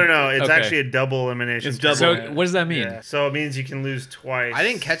 or is it? No. It's okay. actually a double elimination. It's double. So what does that mean? Yeah. So it means you can lose twice. I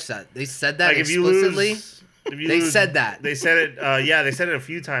didn't catch that. They said that Like if you explicitly. lose. If you They lose- said that. They said it. Yeah, they said it a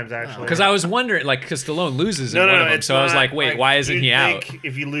few times actually. Because I was wondering, like, because Stallone loses in one of them, it's so I was not, like, wait, why isn't you'd he out? think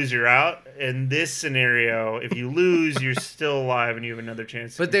if you lose, you're out. In this scenario, if you lose, you're still alive and you have another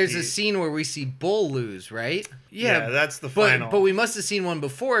chance. To But there's a compete. scene where we see Bull lose, right? Yeah, that's the but, final. But we must have seen one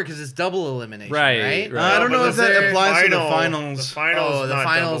before because it's double elimination, Right, right? right. I don't know But if that the applies to the final- finals. The finals, Oh, the not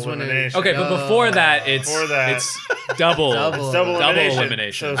finals double when it- elimination. Okay, but before that, it's double, Double. Double elimination.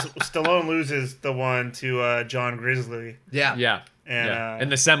 elimination. So Stallone loses the one to John Grizzly. Yeah. Yeah. And, yeah. In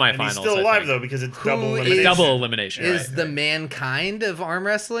the semifinals. And he's still I alive think. though because it's Who double is- elimination. Double elimination. Is right. the mankind of arm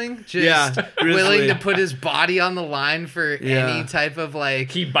wrestling just Yeah, willing Grizzly. to put his body on the line for any type of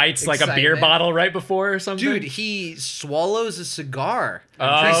like He bites like a beer excitement? bottle right before or something? Dude, he swallows a cigar.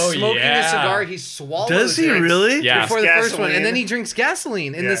 Oh, He's smoking yeah. a cigar. He swallows Does he it really? Yeah. before the first one, Gasoline. and then he drinks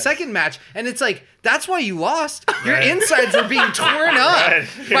gasoline in the Yes. second match. And it's like, that's why you lost. Your Right. insides are being torn up Right.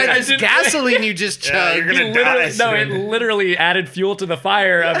 by Yeah. this gasoline you just Yeah, chugged. you're He gonna literally, die no, it soon. literally added fuel to the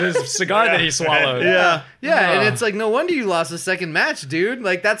fire of his cigar that he swallowed. Yeah. Yeah, and Ugh. it's like, no wonder you lost the second match, dude.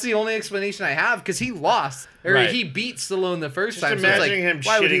 Like, that's the only explanation I have, because he lost. Or Right. he beat Stallone the first Just time. So it's like, imagining him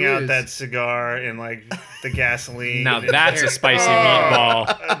why would he shitting out lose? that cigar and like the gasoline. Now and that's a spicy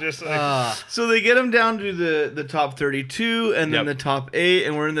meatball. I'm just like, So they get him down to the top 32 and then Yep. the top 8,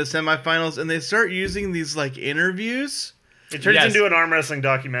 and we're in the semifinals, and they start using these like interviews it turns Yes. into an arm wrestling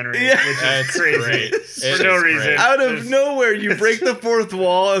documentary, Yeah. which is It's crazy great. for no reason. out of There's- nowhere. You break the fourth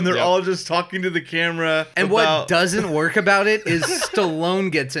wall, and they're Yep. all just talking to the camera. And what about- doesn't work about it is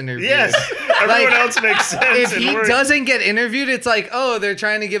Stallone gets interviewed. Yes, everyone Like, else makes sense. If and he we're- doesn't get interviewed, it's like, oh, they're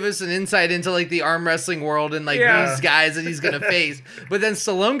trying to give us an insight into like the arm wrestling world and like Yeah. these guys that he's gonna face. But then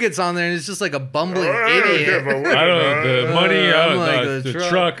Stallone gets on there and it's just like a bumbling Oh, idiot. yeah, but I don't know, the money, I'm like the the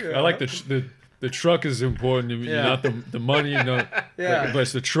truck. truck. I like the truck is important to me, Yeah. not the money, Yeah. but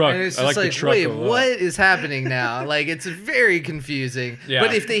it's the truck. And it's I just like like, the truck wait, a lot. what is happening now? Like, it's very confusing. Yeah.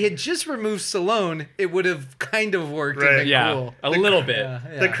 But if they had just removed Stallone, it would have kind of worked Right. and been Yeah, cool. a little bit.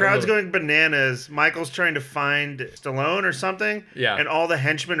 The crowd's going bananas. Michael's trying to find Stallone or something. Yeah. And all the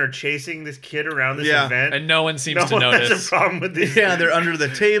henchmen are chasing this kid around this Yeah. event. And no one seems no to one has notice. a problem with these. Yeah, they're under the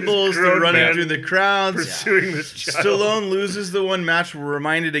tables. They're grown running man through the crowds. pursuing this child. Stallone loses the one match. We're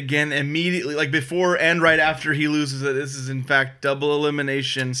reminded again immediately, like before and right after he loses, that this is in fact double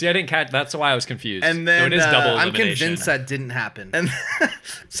elimination. See, I didn't catch. That's why I was confused. And then, so it is double I'm elimination. convinced that didn't happen. And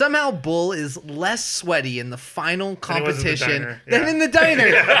Somehow Bull is less sweaty in the final Than he was in the competition diner. than Yeah. in the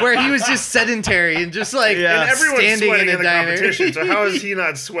diner, where he was just sedentary and just like Yeah. And everyone's standing sweating in in a the diner. competition. So how is he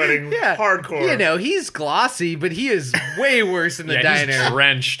not sweating Yeah, hardcore? You know, he's glossy, but he is way worse in the Yeah, diner. he's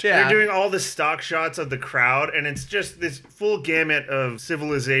drenched. Yeah. They're doing all the stock shots of the crowd, and it's just this full gamut of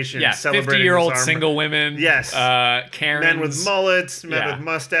civilization. Yeah, celebrating 50-year-old this arm- single women. Yes. Karens. Men with mullets, men Yeah. with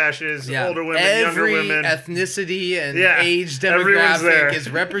mustaches, Yeah. older women, Every younger women. ethnicity and Yeah. age Everyone's there. demographic is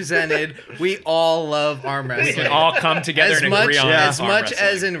represented. We all love arm We wrestling. can all come together as and much agree on as arm much wrestling.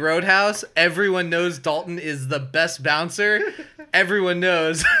 as in Roadhouse, everyone knows Dalton is the best bouncer. Everyone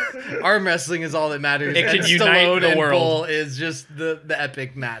knows arm wrestling is all that matters. It and can unite Stallone the and world. Bull is just the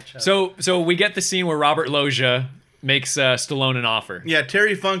epic match. So we get the scene where Robert Loggia makes Stallone an offer. yeah,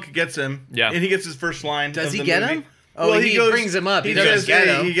 Terry Funk gets him. Yeah. And he gets his first line. Does of he the get movie. him? Oh, he brings him up. He doesn't get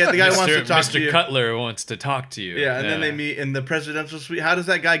him. The guy wants to talk to Mr. you. Cutler wants to talk to you. Yeah, and then they meet in the presidential suite. How does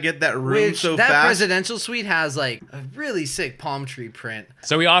that guy get that room so fast? That presidential suite has like a really sick palm tree print.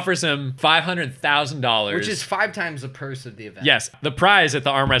 So he offers him $500,000, which is 5 times the purse of the event. Yes, the prize at the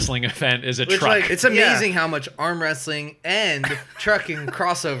arm wrestling event is a truck. It's amazing how much arm wrestling and trucking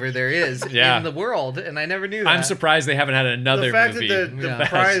crossover there is in the world, and I never knew that. I'm surprised they haven't had another the fact movie. that the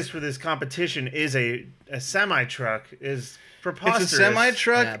prize for this competition is a semi truck is preposterous. It's a semi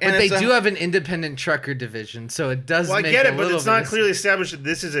truck, but they do have an independent trucker division, so it does. Well, I make get it, a but little it's not clearly established that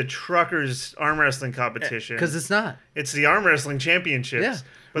this is a truckers arm wrestling competition. Because it's not. It's the arm wrestling championships. Yeah.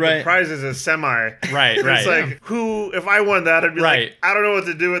 But the prize is a semi. Right. It's like, if I won that, I'd be like, I don't know what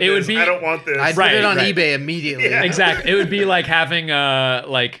to do with this. I don't want this. I'd put it on eBay immediately. Yeah. Exactly. It would be like having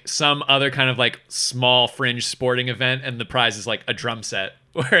like some other kind of like small fringe sporting event, and the prize is like a drum set.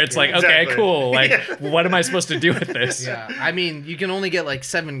 Where it's like, okay, cool. Like, what am I supposed to do with this? Yeah, I mean, you can only get like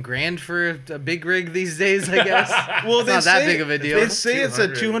 $7,000 for a big rig these days, I guess. Well, it's not that big of a deal. They say it's a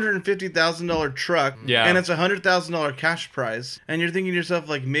 $250,000 truck, and it's a $100,000 cash prize. And you're thinking to yourself,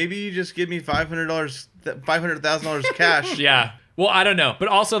 like, maybe you just give me $500,000 cash. Yeah. Well, I don't know, but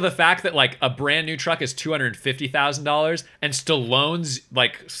also the fact that like a brand new truck is $250,000 and Stallone's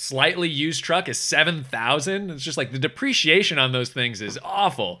like slightly used truck is $7,000. It's just like the depreciation on those things is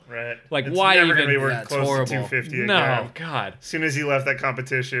awful. Right. Like it's why never even? Gonna be worth close to $250,000 No, again. God. As soon as he left that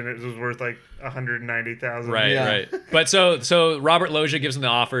competition, it was worth like $190,000. Right. But so Robert Loggia gives him the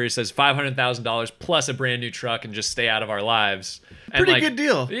offer. He says $500,000 plus a brand new truck and just stay out of our lives. And Pretty good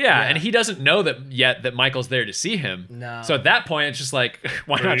deal. Yeah, and he doesn't know that Michael's there to see him. No. So at that point, it's just like,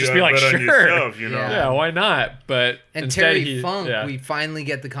 why Or not you just be gotta like, bet on sure? yourself, you know? Yeah, why not? But And instead Terry Funk, we finally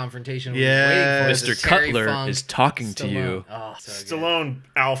get the confrontation. we've been Yeah. waiting for. Mr. This Terry Cutler Funk, is talking to Stallone. you. Oh, so good. Stallone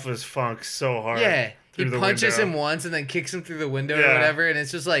alphas Funk so hard. Yeah, he through the punches window. him once and then kicks him through the window or Yeah. whatever, and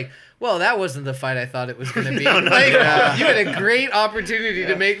it's just like, well, that wasn't the fight I thought it was going to be. No, like, yeah. you had a great opportunity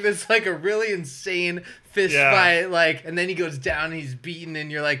to make this like a really insane fist fight, like, and then he goes down and he's beaten,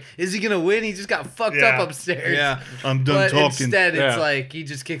 and you're like, is he going to win? He just got fucked up upstairs. Yeah, I'm done But talking. instead, it's like he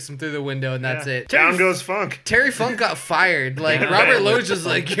just kicks him through the window, and that's it. Down goes Funk. Terry Funk got fired. Like Robert Loggia's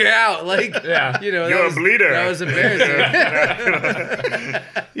like, you're out. Like, you know, You're a bleeder. That was embarrassing.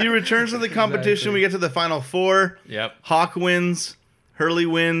 He returns to the competition. We get to the final 4. Yep. Hawk wins. Hurley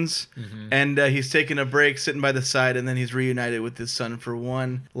wins, and he's taking a break, sitting by the side, and then he's reunited with his son for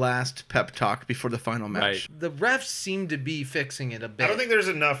one last pep talk before the final match. The refs seem to be fixing it a bit. I don't think there's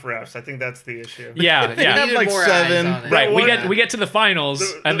enough refs. I think that's the issue. Yeah. They have like more 7. eyes on it. Right, we get to the finals,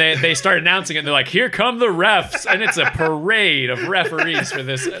 and they start announcing it. And they're like, "Here come the refs!" And it's a parade of referees for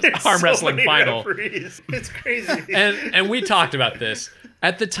this arm wrestling many final. referees. It's crazy. And we talked about this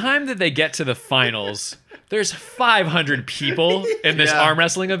at the time that they get to the finals. There's 500 people in this arm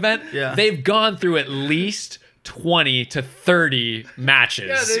wrestling event. Yeah. They've gone through at least 20 to 30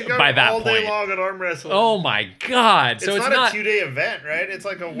 matches they go by that all point. day long at arm wrestling. Oh my God! So it's not a 2-day event, right? It's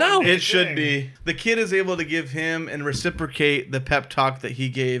like a one-day It should thing. be. The kid is able to give him and reciprocate the pep talk that he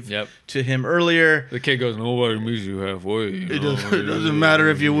gave to him earlier. The kid goes, nobody meets you halfway. It doesn't matter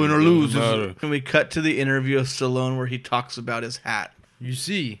if you win or lose. And we cut to the interview of Stallone where he talks about his hat. You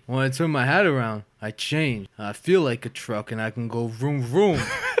see, when I turn my hat around, I change. I feel like a truck and I can go vroom vroom.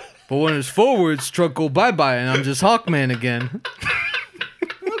 But when it's forwards, truck go bye bye and I'm just Hawkman again.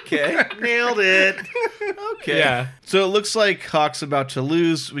 Okay. Nailed it. Okay. Yeah. So it looks like Hawk's about to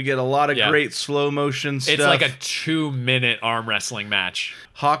lose. We get a lot of great slow motion stuff. It's like a 2-minute arm wrestling match.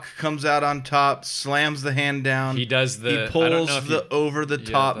 Hawk comes out on top, slams the hand down. He does the. He pulls the over the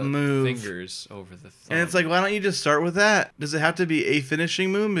top move. Fingers over the thumb. And it's like, why don't you just start with that? Does it have to be a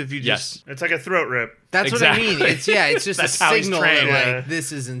finishing move? If you just It's like a throat rip. That's Exactly. what I mean. It's just That's a how he's signal trained. that like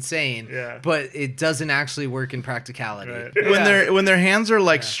this is insane. Yeah. But it doesn't actually work in practicality. Right. when their hands are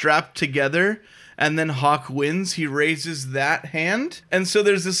like strapped together. And then Hawk wins. He raises that hand, and so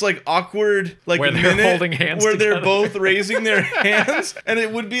there's this like awkward like Where they're minute holding hands where they're together. both raising their hands, and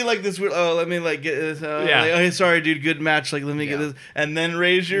it would be like this weird. Oh, let me like get this. Yeah. Like, oh, hey, sorry, dude. Good match. Like, let me get this, and then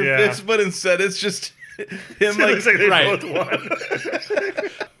raise your fist. But instead, it's just him like, looks like they Right. both won.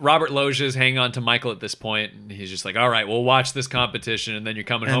 Robert Loggia is hanging on to Michael at this point, and he's just like, "All right, we'll watch this competition, and then you're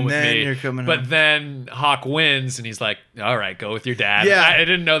coming home with then me." you're coming but home. then Hawk wins, and he's like, "All right, go with your dad." Yeah. I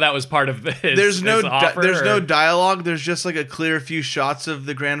didn't know that was part of his. there's no his offer, there's no or- dialogue. There's just like a clear few shots of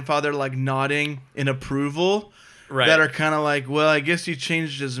the grandfather like nodding in approval. Right. that are kind of like, well, I guess he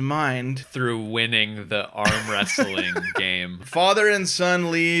changed his mind. Through winning the arm wrestling game. Father and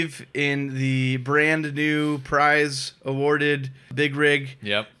son leave in the brand new prize awarded Big Rig.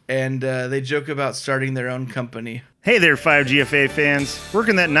 Yep. And they joke about starting their own company. Hey there, 5GFA fans.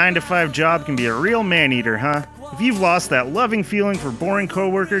 Working that 9-to-5 job can be a real man-eater, huh? If you've lost that loving feeling for boring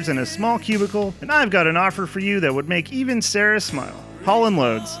coworkers in a small cubicle, then I've got an offer for you that would make even Sarah smile. Haul &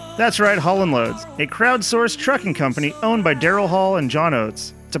 Loads. That's right, Haul & Loads, a crowdsourced trucking company owned by Daryl Hall and John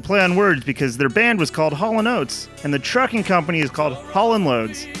Oates. It's a play on words because their band was called Hall & Oates, and the trucking company is called Haul &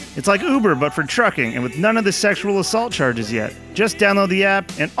 Loads. It's like Uber, but for trucking, and with none of the sexual assault charges yet. Just download the app,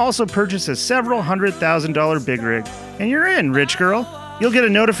 and also purchase a several $100,000 Big Rig. And you're in, rich girl. You'll get a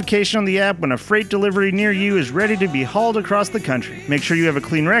notification on the app when a freight delivery near you is ready to be hauled across the country. Make sure you have a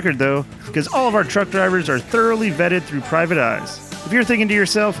clean record, though, because all of our truck drivers are thoroughly vetted through private eyes. If you're thinking to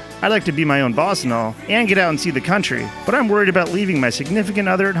yourself, I'd like to be my own boss and all, and get out and see the country, but I'm worried about leaving my significant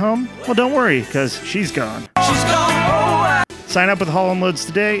other at home, well, don't worry, because she's gone. Sign up with Haul & Loads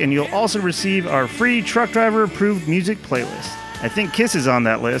today, and you'll also receive our free truck driver approved music playlist. I think Kiss is on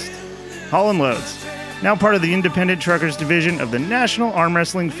that list. Haul & Loads, now part of the Independent Truckers Division of the National Arm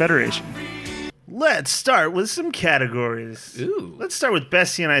Wrestling Federation. Let's start with some categories. Ooh. Let's start with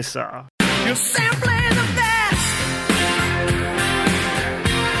Best Scene I Saw. You're simply the best.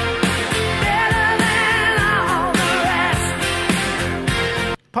 Better than all the rest.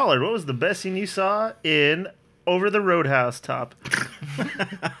 Pollard, what was the best scene you saw in Over the Roadhouse Top?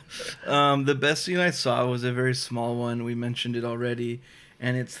 The best scene I saw was a very small one. We mentioned it already.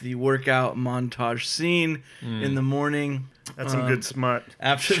 And it's the workout montage scene in the morning. That's some good smut.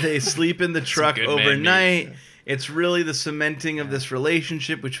 After they sleep in the truck overnight. It's really the cementing of this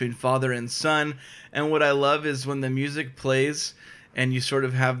relationship between father and son. And what I love is when the music plays and you sort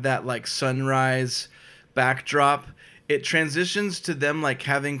of have that like sunrise backdrop, it transitions to them like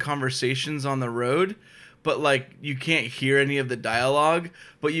having conversations on the road, but like you can't hear any of the dialogue,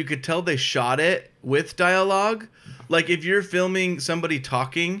 but you could tell they shot it with dialogue. Like if you're filming somebody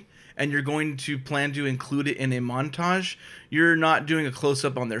talking and you're going to plan to include it in a montage, you're not doing a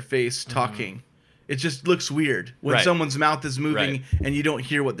close-up on their face talking. It just looks weird when someone's mouth is moving and you don't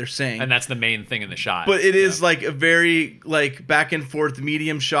hear what they're saying. And that's the main thing in the shot. But it is like a very like back and forth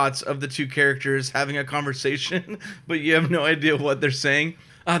medium shots of the two characters having a conversation, but you have no idea what they're saying.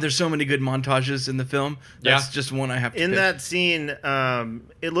 There's so many good montages in the film. That's just one I have to pick. That scene,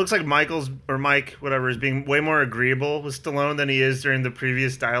 it looks like Mike, whatever, is being way more agreeable with Stallone than he is during the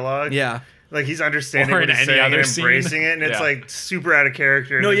previous dialogue. Yeah. Like he's understanding what he's saying and embracing it, and it's like super out of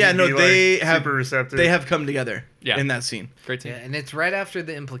character. They have super receptive. They have come together in that scene. Great team. Yeah, and it's right after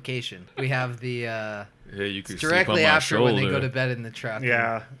the implication. We have the you can directly after when they go to bed in the truck.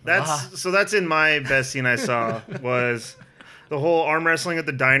 Yeah, that's in my best scene I saw was the whole arm wrestling at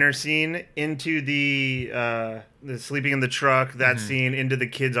the diner scene into the sleeping in the truck, that scene into the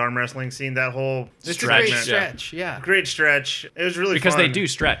kids arm wrestling scene, that whole it's a great stretch. Yeah. Great stretch. It was really because fun. they do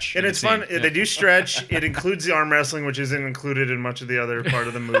stretch. And it's fun. Yeah. They do stretch. It includes the arm wrestling, which isn't included in much of the other part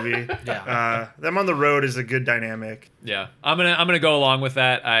of the movie. Them on the road is a good dynamic. Yeah. I'm gonna go along with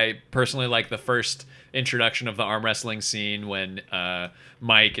that. I personally like the first introduction of the arm wrestling scene when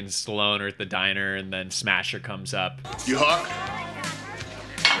Mike and Stallone are at the diner and then Smasher comes up. You Hawk?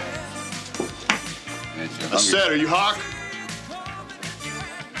 I said, are you Hawk?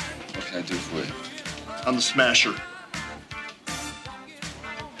 What can I do for you? I'm the Smasher.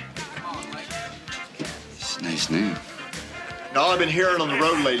 It's a nice name. Now, all I've been hearing on the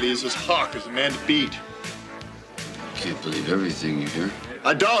road lately is this Hawk is a man to beat. I can't believe everything you hear.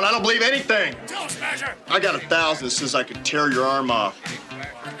 I don't believe anything. I got 1,000 that says I could tear your arm off.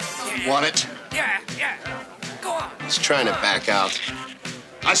 You want it? Yeah. Go on. He's trying to back out.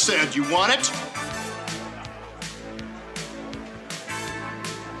 I said, you want it?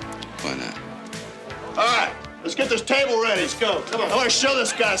 Why not? All right, let's get this table ready. Let's go. Come on. I want to show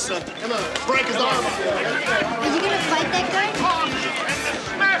this guy something. Come on. Break his arm off. Are you going to fight that guy?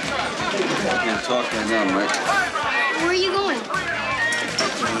 I can't talk right now, Mike. Where are you going?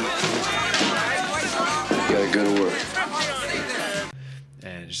 You gotta go to work.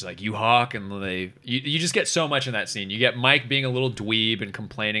 And just like, you Hawk, and you just get so much in that scene. You get Mike being a little dweeb and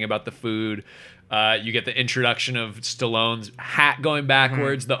complaining about the food. You get the introduction of Stallone's hat going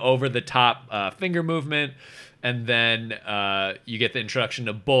backwards, the over-the-top finger movement. And then you get the introduction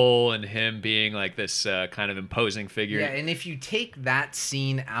to Bull and him being like this kind of imposing figure. Yeah, and if you take that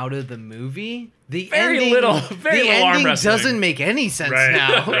scene out of the movie, the Very ending, little the arm ending wrestling. doesn't make any sense Right,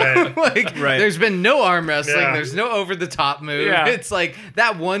 now. right. Like, there's been no arm wrestling. Yeah. There's no over the top move. Yeah. It's like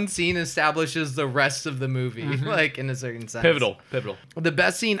that one scene establishes the rest of the movie, like in a certain sense. Pivotal. The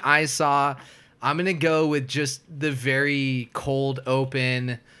best scene I saw, I'm gonna go with just the very cold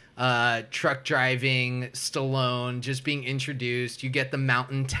open. Truck driving Stallone just being introduced. You get the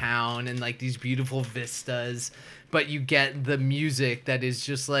mountain town and like these beautiful vistas, but you get the music that is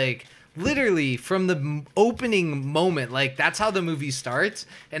just like literally from the opening moment. Like that's how the movie starts,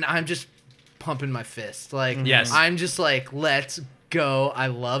 and I'm just pumping my fist. Like Yes. I'm just like, let's go. I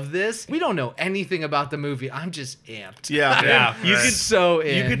love this. We don't know anything about the movie. I'm just amped. Yeah, Yeah. You Right. could so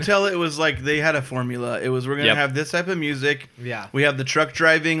in. You could tell it was like they had a formula. It was we're gonna Yep. have this type of music. Yeah. We have the truck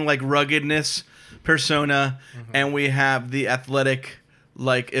driving like ruggedness persona, and we have the athletic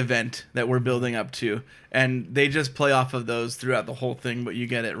like event that we're building up to, and they just play off of those throughout the whole thing. But you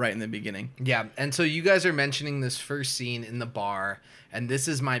get it right in the beginning. Yeah, and so you guys are mentioning this first scene in the bar, and this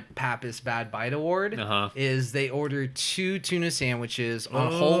is my Pappas Bad Bite Award. Is they order 2 tuna sandwiches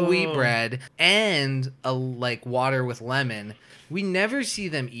on whole wheat bread and a like water with lemon. We never see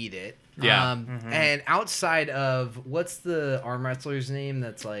them eat it. Yeah. And outside of what's the arm wrestler's name?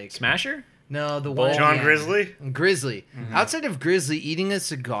 That's like Smasher? No, the one John yeah. Grizzly? Grizzly. Outside of Grizzly eating a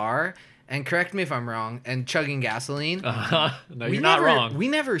cigar, and correct me if I'm wrong, and chugging gasoline. No, we you're not never- wrong. We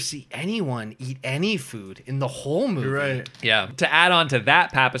never see anyone eat any food in the whole movie. You're right. Yeah. To add on to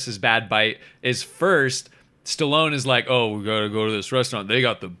that, Pappas's Bad Bite is first, Stallone is like, oh, we gotta go to this restaurant. They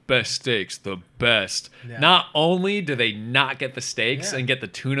got the best steaks, the best. Yeah. Not only do they not get the steaks Yeah. and get the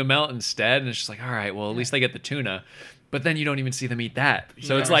tuna melt instead, and it's just like, all right, well, at least they get the tuna. But then you don't even see them eat that.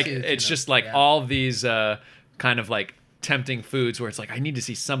 So it's never like, see the it's tuna. just like Yeah. all these kind of like tempting foods where it's like, I need to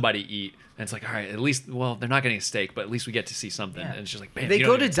see somebody eat. And it's like, all right, at least, well, they're not getting a steak, but at least we get to see something. And it's just like, bam, They you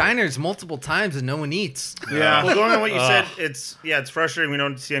go don't to even- diners multiple times and no one eats. Yeah. Well, going on what you said, it's frustrating we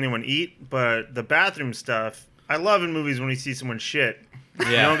don't see anyone eat, but the bathroom stuff, I love in movies when we see someone shit. You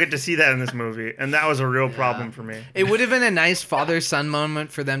Yeah. don't get to see that in this movie, and that was a real problem for me. It would have been a nice father-son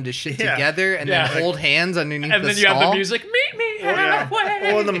moment for them to shit Yeah. together and Yeah. then hold hands underneath And the then you have stall. the music, meet me Yeah. halfway.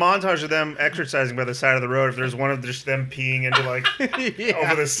 Well, in the montage of them exercising by the side of the road, if there's one of just them peeing into like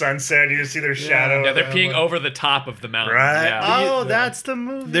over the sunset, you just see their shadow. Yeah, they're peeing over the top of the mountain. Right. Yeah. Oh, that's the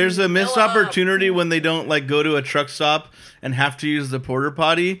movie. There's a missed opportunity when they don't like go to a truck stop and have to use the porta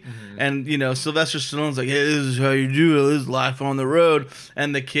potty, and you know Sylvester Stallone's like, "Hey, this is how you do it. This is life on the road,"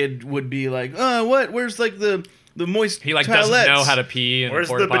 and the kid would be like, "Oh, what? Where's like the moist?" He like toilets? doesn't know how to pee in Where's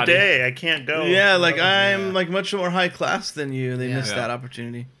the porta the potty. bidet? I can't go. Yeah, like I'm like much more high class than you. They missed Yeah. that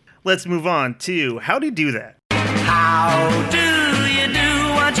opportunity. Let's move on to How'd He Do That? How do you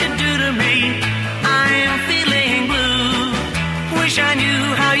do what you do to me? I'm feeling blue. Wish I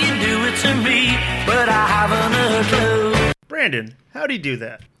knew how you do it to me, but I haven't a clue. Brandon, how'd he do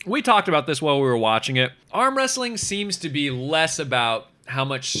that? We talked about this while we were watching it. Arm wrestling seems to be less about how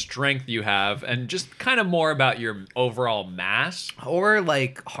much strength you have and just kind of more about your overall mass. Or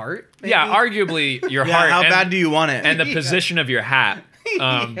like heart. Maybe? Yeah, arguably your Yeah, heart. how and, bad do you want it? And the position of your hat.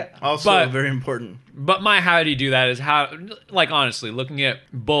 Also but- very important. But my how do you do that is how, like honestly, looking at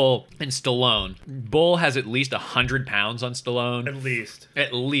Bull and Stallone, Bull has at least 100 pounds on Stallone. At least.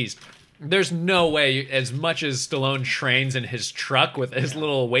 At least. There's no way, as much as Stallone trains in his truck with his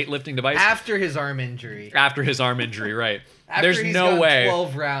little weightlifting device. After his arm injury. After his arm injury, right. After There's he's no gone way.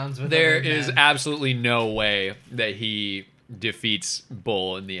 12 rounds with There other is men. absolutely no way that he defeats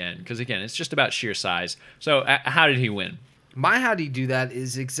Bull in the end. Because again, it's just about sheer size. So how did he win? My how do you do that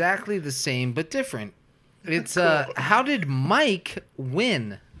is exactly the same but different. It's how did Mike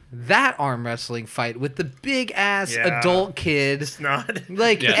win that arm wrestling fight with the big ass Yeah. adult kid? Snot.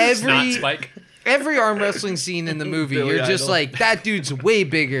 Like Yeah, snot every spike. every arm wrestling scene in the movie, Billy you're just Idol. like, that dude's way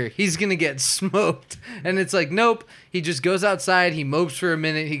bigger. He's gonna get smoked. And it's like, nope. He just goes outside, he mopes for a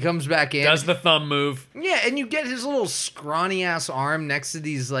minute, he comes back in. Does the thumb move? Yeah, and you get his little scrawny ass arm next to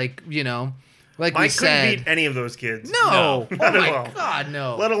these like, you know, like we Mike couldn't said. beat any of those kids. No. Oh Not at my all. god,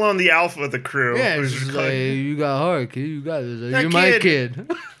 no. Let alone the alpha of the crew. Yeah, who's it's just just like, like- you got heart, kid. You got this. That You're my kid-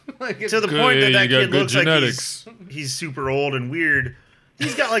 kid. Like, to the Good, point that you got kid good looks genetics. like he's super old and weird.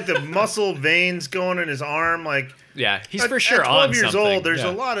 He's got like the muscle veins going in his arm. Like Yeah, he's at- for sure at 12 on years something. old. There's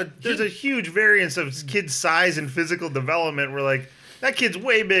Yeah. there's a huge variance of kids' size and physical development. Where like that kid's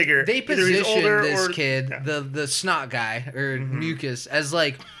way bigger. they Either he's position older this or- kid, Yeah. the snot guy or mucus, as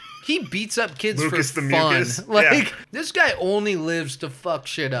like He beats up kids Lucas for the fun. Mucus. Like this guy only lives to fuck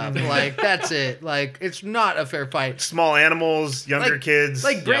shit up. Like that's it. Like it's not a fair fight. Small animals, younger kids.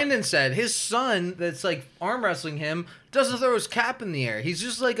 Like Brandon said, his son that's like arm wrestling him doesn't throw his cap in the air. He's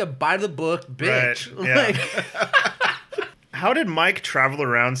just like a by the book bitch. Right, yeah. Like How did Mike travel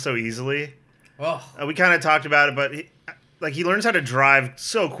around so easily? Oh. We kind of talked about it, but he learns how to drive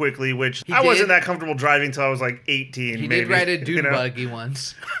so quickly, which He I wasn't did. that comfortable driving until I was like 18. He maybe, did ride a dune you know? buggy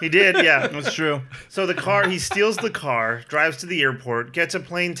once. He did, yeah. That's true. So he steals the car, drives to the airport, gets a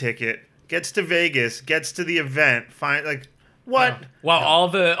plane ticket, gets to Vegas, gets to the event, what? While all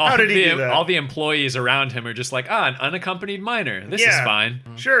How did he do that? all the employees around him are just like, an unaccompanied minor. This is fine.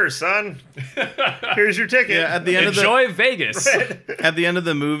 Sure, son. Here's your ticket. Yeah, at the end Enjoy Vegas. At the end of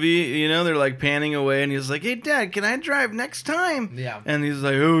the movie, they're like panning away, and he's like, "Hey, Dad, can I drive next time?" Yeah. And he's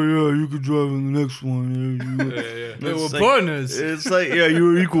like, "Oh yeah, you can drive in the next one." They were It's partners. It's like, yeah, you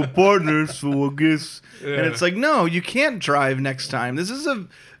were equal partners, so I guess. Yeah. And it's like, no, you can't drive next time. This is a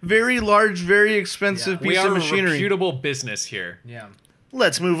very large, very expensive We piece are of a machinery. reputable business here. Yeah.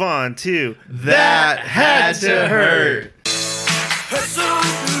 Let's move on to That Had to Hurt. Hurt so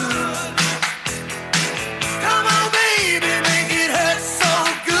good. Come on, baby, make it hurt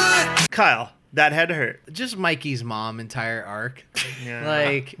so good. Kyle. That had to hurt. Just Mikey's mom entire arc. Yeah.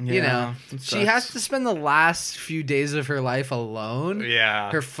 Like, you Yeah, know, it she has sucks. to spend the last few days of her life alone.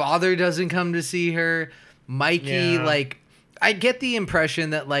 Yeah. Her father doesn't come to see her. Mikey, Yeah. like, I get the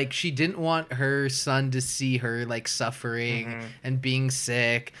impression that, like, she didn't want her son to see her, like, suffering and being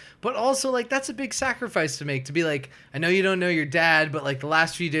sick. But also, like, that's a big sacrifice to make, to be like, I know you don't know your dad, but, like, the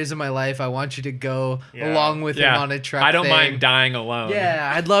last few days of my life, I want you to go along with him on a truck I don't thing. mind dying alone.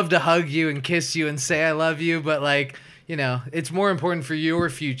 Yeah, I'd love to hug you and kiss you and say I love you, but, like, you know, it's more important for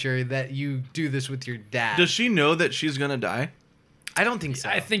your future that you do this with your dad. Does she know that she's gonna die? I don't think so.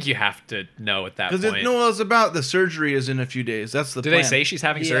 I think you have to know at that Because point. it's about the surgery is in a few days. That's the Do plan. they say she's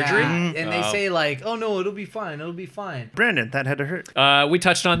having Yeah, surgery? and they Oh. say, like, oh, no, it'll be fine. It'll be fine. Brandon, that had to hurt. We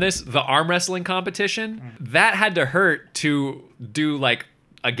touched on this, the arm wrestling competition. That had to hurt to do like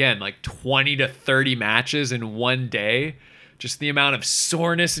 20 to 30 matches in one day. Just the amount of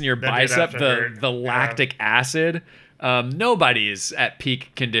soreness in your That did bicep, have to hurt. the lactic acid. Nobody is at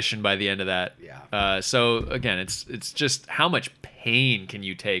peak condition by the end of that. Yeah. So again, it's just how much pain can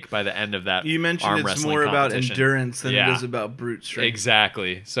you take by the end of that? You mentioned arm it's wrestling more about competition. endurance than Yeah. it is about brute strength.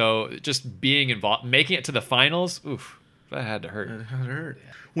 Exactly. So just being involved, making it to the finals, oof, that had to hurt. That had to hurt.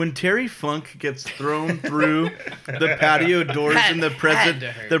 When Terry Funk gets thrown through the patio doors in the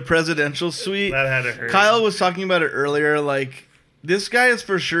presidential suite, That had to hurt. Kyle was talking about it earlier. Like, this guy is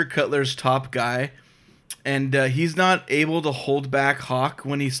for sure Cutler's top guy, and he's not able to hold back Hawk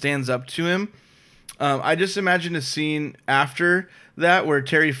when he stands up to him. I just imagine a scene after that where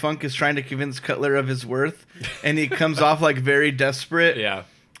Terry Funk is trying to convince Cutler of his worth, and he comes off like very desperate. Yeah.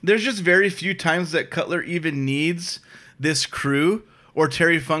 There's just very few times that Cutler even needs this crew or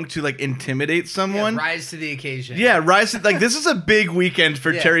Terry Funk to like intimidate someone. Rise to the occasion. Yeah, rise to, like, this is a big weekend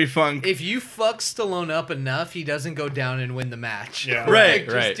for Yeah. Terry Funk. If you fuck Stallone up enough, he doesn't go down and win the match. Yeah. Right,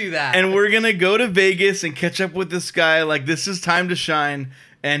 Just do that. And we're gonna go to Vegas and catch up with this guy. Like, this is time to shine.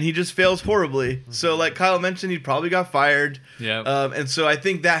 And he just fails horribly. So, like Kyle mentioned, he probably got fired. Yeah. And so I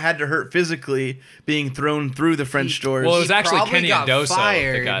think that had to hurt physically, being thrown through the French doors. Well, it was actually probably Kenny got Andoso that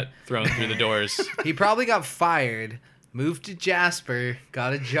fired. got thrown through the doors. He probably got fired, moved to Jasper,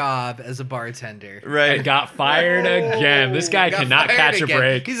 got a job as a bartender. Right. And got fired again. This guy Got cannot fired catch again. a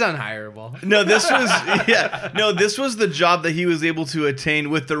break. He's unhireable. No, this was the job that he was able to attain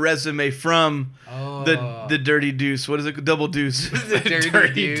with the resume from the Dirty Deuce. What is it? Double Deuce. The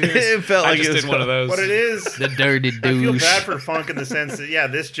dirty dude. It felt like I just it was did one of those. What it is, The dirty I feel douche. bad for Funk in the sense that, yeah,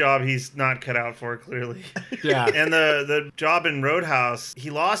 this job he's not cut out for, clearly. Yeah. And the job in Roadhouse, he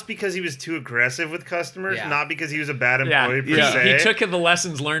lost because he was too aggressive with customers, Yeah. not because he was a bad Yeah, employee per se. he took the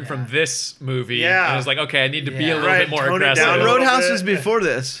lessons learned from this movie. Yeah. And was like, okay, I need to be Yeah. a little Right, bit more tone it aggressive. down a little Roadhouse bit. is before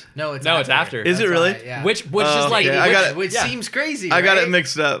this. No, it's after. Is it That's really? right, yeah. Which is Oh, like, okay. I got it. Which yeah. seems crazy. I got right? it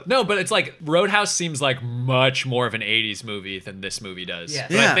mixed up. No, but it's like Roadhouse seems like much more of an 80s movie than this movie does. Yes.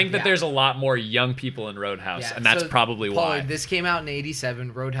 But Yeah. I think that Yeah. there's a lot more young people in Roadhouse, Yeah, and that's so, probably why. Pollard, this came out in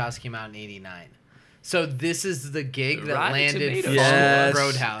 87. Roadhouse came out in 89. So this is the gig that Rotten landed Tomatoes. from Yes.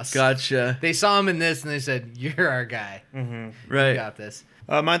 Roadhouse. Gotcha. They saw him in this and they said, "You're our guy. You Right. got this."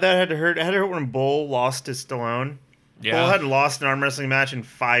 My dad had to hurt. It had to hurt when Bull lost to Stallone. Yeah. Bull hadn't lost an arm wrestling match in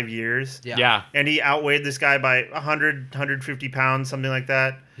 5 years. Yeah. And he outweighed this guy by 150 pounds, something like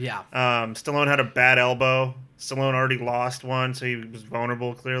that. Yeah. Stallone had a bad elbow. Stallone already lost one, so he was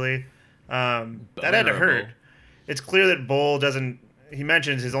vulnerable, clearly. That had to hurt. Vulnerable. It's clear that Bull doesn't... he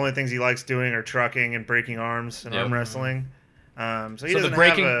mentions his only things he likes doing are trucking and breaking arms and arm wrestling. So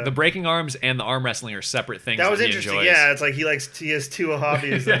the breaking arms and the arm wrestling are separate things. That was he interesting. enjoys. Yeah, it's like he has two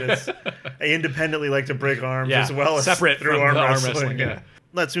hobbies that is I independently like to break arms as well as separate through from arm the wrestling. arm wrestling. Yeah.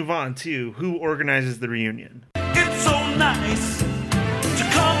 Let's move on to who organizes the reunion. It's so nice to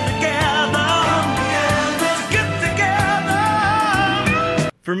come together, to get together.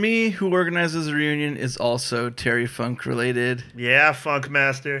 For me, who organizes the reunion is also Terry Funk related. Yeah, Funk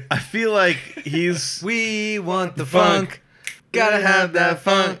Master. I feel like he's We want the funk. Gotta have that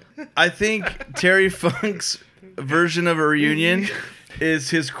funk. I think Terry Funk's version of a reunion is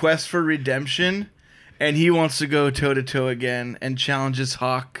his quest for redemption, and he wants to go toe-to-toe again and challenges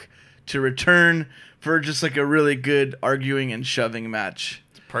Hawk to return for just like a really good arguing and shoving match.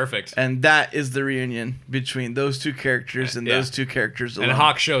 Perfect. And that is the reunion between those two characters and those two characters alone. And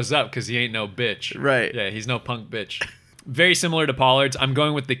Hawk shows up because he ain't no bitch. Right. Yeah, he's no punk bitch. Very similar to Pollard's. I'm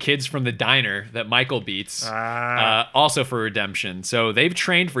going with the kids from the diner that Michael beats, also for redemption. So they've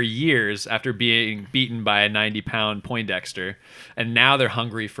trained for years after being beaten by a 90-pound Poindexter, and now they're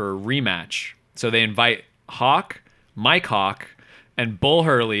hungry for a rematch. So they invite Hawk, Mike Hawk, and Bull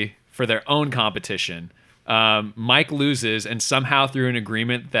Hurley for their own competition. Mike loses, and somehow through an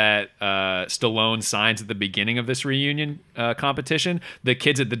agreement that Stallone signs at the beginning of this reunion competition, the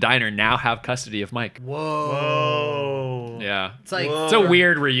kids at the diner now have custody of Mike. Whoa. Yeah. It's like it's a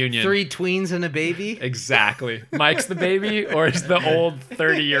weird reunion. 3 tweens and a baby. Exactly. Mike's the baby, or is the old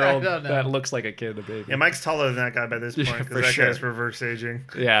 30-year-old I don't know. that looks like a kid the baby? Yeah, Mike's taller than that guy by this point Yeah, because for that sure. guy's reverse aging.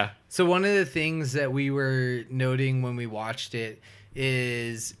 Yeah. So one of the things that we were noting when we watched it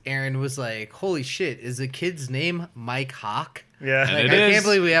is Aaron was like, holy shit, is the kid's name Mike Hawk? Yeah. And Like, it I is. can't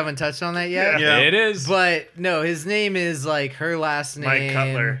believe we haven't touched on that yet. Yeah. It is. But no, his name is like her last name. Mike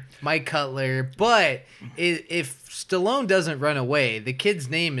Cutler. Mike Cutler. But if Stallone doesn't run away, the kid's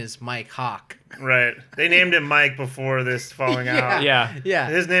name is Mike Hawk. Right. They named him Mike before this falling out. Yeah. Yeah.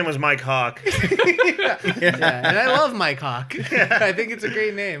 His name was Mike Hawk. Yeah. And I love Mike Hawk. I think it's a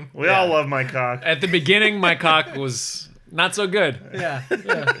great name. We all love Mike Hawk. At the beginning, Mike Hawk was not so good. Yeah.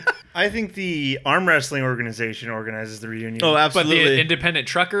 I think the arm wrestling organization organizes the reunion. Oh, But absolutely. the independent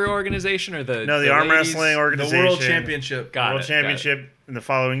trucker organization or the No, the arm ladies? wrestling the organization. World Championship. Got World it, Championship in the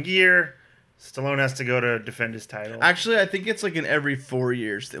following year. Stallone has to go to defend his title. Actually, I think it's like in every 4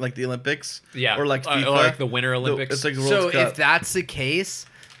 years, like the Olympics. Yeah. Or like FIFA. Or like the Winter Olympics. It's like the So World Cup. if that's the case,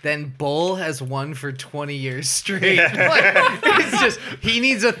 then Bull has won for 20 years straight. Yeah. Like, it's just he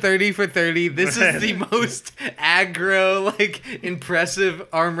needs a 30 for 30. This is the most aggro, like impressive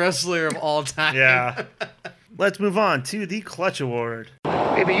arm wrestler of all time. Yeah. Let's move on to the Clutch Award.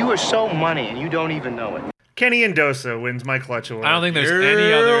 Baby, you are so money and you don't even know it. Kenny Endosa wins my Clutch Award. I don't think there's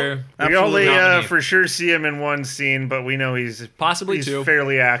any other. We only nominee. for sure see him in one scene, but we know he's Possibly two.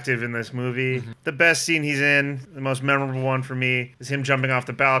 fairly active in this movie. The best scene he's in, the most memorable one for me, is him jumping off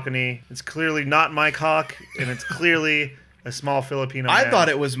the balcony. It's clearly not Mike Hawk, and it's clearly a small Filipino I man. thought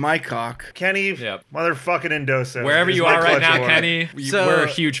it was Mike Hawk. Kenny, Yep. motherfucking Endosa. Wherever is you my are right Clutch now, Award. Kenny, we're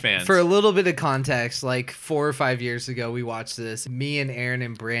huge fans. For a little bit of context, like 4 or 5 years ago, we watched this. Me and Aaron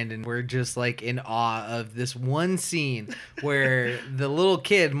and Brandon were just like in awe of this one scene where the little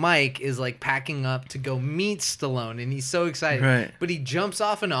kid, Mike, is like packing up to go meet Stallone and he's so excited. Right. But he jumps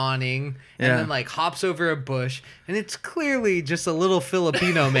off an awning and Yeah. then like hops over a bush and it's clearly just a little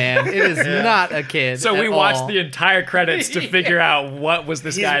Filipino man. It is not a kid. So we at watched all. the entire credits to figure out what was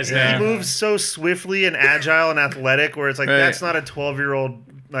this guy's He name. moves so swiftly and agile and athletic where it's like, Right. that's not a 12-year-old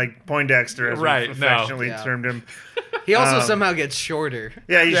like Poindexter, as Right, we no. affectionately Yeah. termed him. He also somehow gets shorter.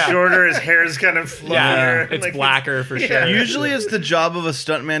 Yeah, he's Yeah. shorter. His hair is kind of fluffier. Yeah, it's like, blacker for yeah. sure. Usually it's the job of a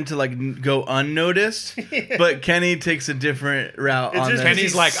stuntman to like go unnoticed, but Kenny takes a different route It's on just this. Kenny's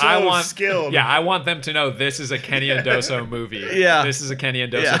He's like, so I want, skilled. yeah, I want them to know this is a Kenny Endoso movie. Yeah. This is a Kenny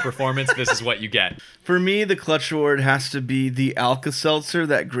Endoso Yeah. performance. This is what you get. For me, the Clutch Award has to be the Alka-Seltzer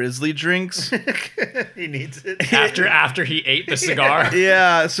that Grizzly drinks. He needs it. After he ate the cigar.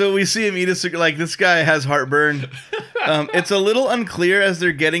 Yeah, so we see him eat a cigar. Like, this guy has heartburn. It's a little unclear as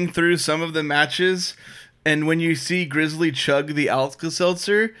they're getting through some of the matches. And when you see Grizzly chug the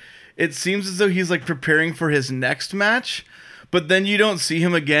Alka-Seltzer, it seems as though he's like preparing for his next match. But then you don't see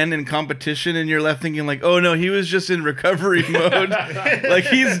him again in competition, and you're left thinking like, oh no, he was just in recovery mode. Like,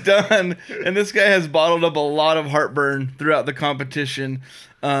 he's done. And this guy has bottled up a lot of heartburn throughout the competition.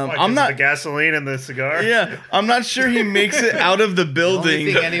 I'm not the gasoline and the cigar. Yeah, I'm not sure he makes it out of the The building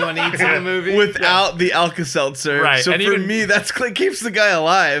only thing anyone eats in the movie. without the Alka-Seltzer. Right, So and for even- me, that's keeps the guy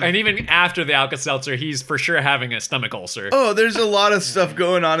alive. And even after the Alka-Seltzer, he's for sure having a stomach ulcer. Oh, there's a lot of stuff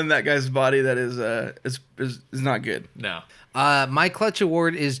going on in that guy's body that is not good. No. My clutch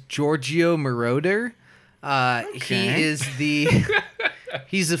award is Giorgio Moroder. He is the...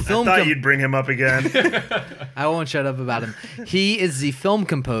 He's a film... I thought you'd bring him up again. I won't shut up about him. He is the film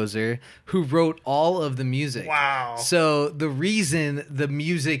composer who wrote all of the music. Wow. So the reason the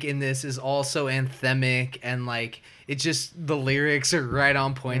music in this is also anthemic and like it's just the lyrics are right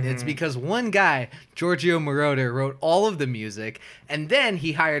on point. It's because one guy, Giorgio Moroder, wrote all of the music, and then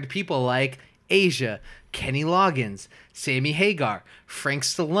he hired people like Asia, Kenny Loggins, Sammy Hagar, Frank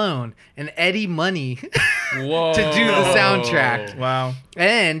Stallone, and Eddie Money to do the soundtrack. Wow.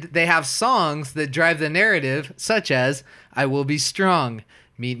 And they have songs that drive the narrative, such as I Will Be Strong,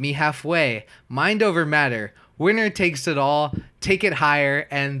 Meet Me Halfway, Mind Over Matter, Winner Takes It All, Take It Higher,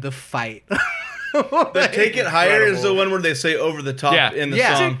 and The Fight. The Take It Higher is the one where they say over the top in the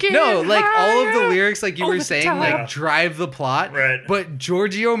song. No, like all of the lyrics, like you were saying, like drive the plot. Right. But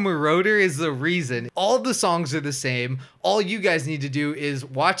Giorgio Moroder is the reason. All the songs are the same. All you guys need to do is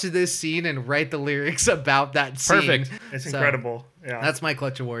watch this scene and write the lyrics about that scene. Perfect. It's incredible. Yeah. That's my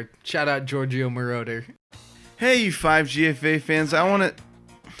clutch award. Shout out Giorgio Moroder. Hey, you 5GFA fans, I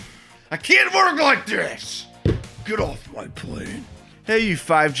can't work like this! Get off my plane. Hey, you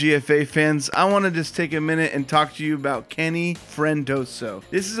 5GFA fans, I want to just take a minute and talk to you about Kenny Friendoso.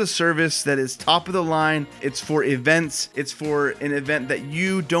 This is a service that is top of the line. It's for events. It's for an event that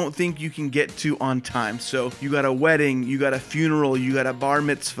you don't think you can get to on time. So you got a wedding, you got a funeral, you got a bar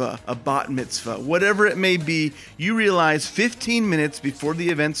mitzvah, a bat mitzvah, whatever it may be, you realize 15 minutes before the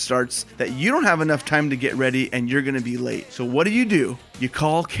event starts that you don't have enough time to get ready and you're going to be late. So what do? You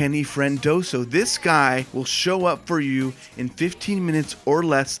call Kenny Friendoso. This guy will show up for you in 15 minutes or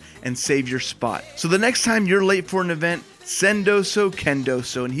less and save your spot. So the next time you're late for an event, Sendoso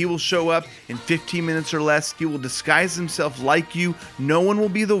Kendoso, and he will show up in 15 minutes or less. He will disguise himself like you. No one will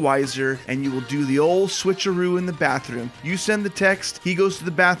be the wiser, and you will do the old switcheroo in the bathroom. You send the text, he goes to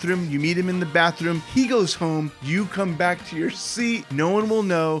the bathroom, you meet him in the bathroom, he goes home, you come back to your seat. No one will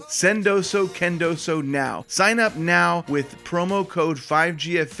know. Sendoso Kendoso now. Sign up now with promo code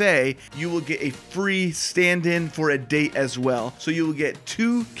 5GFA. You will get a free stand-in for a date as well. So you will get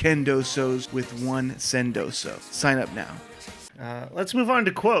 2 Kendosos with 1 Sendoso. Sign up now. Let's move on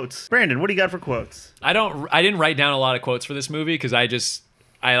to quotes. Brandon, what do you got for quotes? I didn't write down a lot of quotes for this movie because I just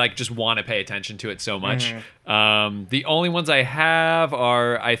want to pay attention to it so much. The only ones I have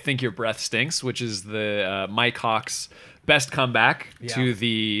are I Think Your Breath Stinks, which is the Mike Hawk's best comeback to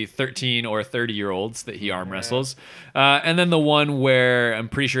the 13 or 30-year-olds that he arm wrestles. And then the one where I'm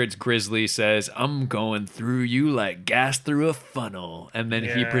pretty sure it's Grizzly says, I'm going through you like gas through a funnel. And then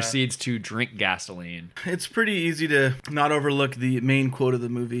he proceeds to drink gasoline. It's pretty easy to not overlook the main quote of the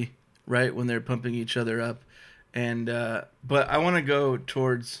movie, right? When they're pumping each other up. And but I want to go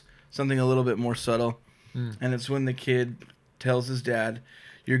towards something a little bit more subtle. And it's when the kid tells his dad,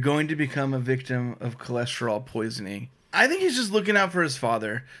 you're going to become a victim of cholesterol poisoning. I think he's just looking out for his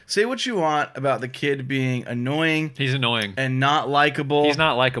father. Say what you want about the kid being annoying. He's annoying. And not likable. He's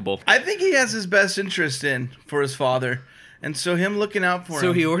not likable. I think he has his best interest in for his father. And so him looking out for him.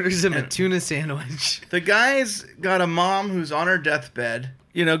 So he orders him a tuna sandwich. The guy's got a mom who's on her deathbed.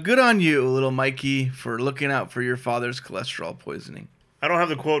 You know, good on you, little Mikey, for looking out for your father's cholesterol poisoning. I don't have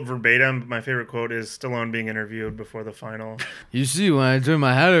the quote verbatim, but my favorite quote is Stallone being interviewed before the final. You see, when I turn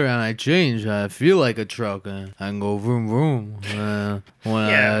my head around, I change. I feel like a truck. I can go vroom vroom. When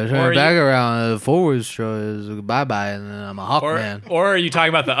I turn back around, the forward stroke is bye-bye, and then I'm a Hawkman. Or are you talking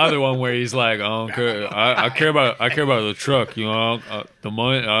about the other one where he's like, I don't care. I care about the truck. You know, the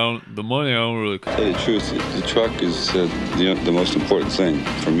money. I don't really care. To tell you the truth, the truck is the most important thing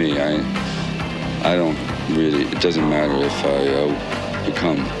for me. I don't really. It doesn't matter if I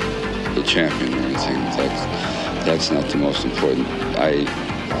become the champion or anything. That's not the most important.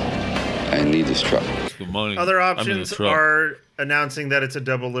 I need this truck. The money. Other options are announcing that it's a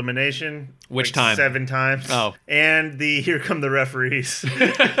double elimination. Which time? 7 times. Oh. And the here come the referees.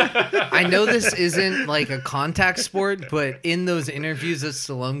 I know this isn't like a contact sport, but in those interviews that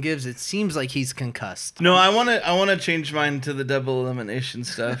Stallone gives, it seems like he's concussed. No, I want to change mine to the double elimination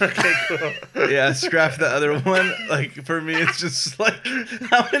stuff. Okay, cool. Yeah, scrap the other one. Like, for me, it's just like,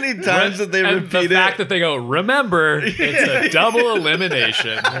 how many times did they repeat it? The fact that they go, remember, it's a double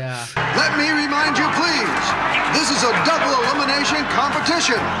elimination. Yeah. Let me remind you, please, this is a double elimination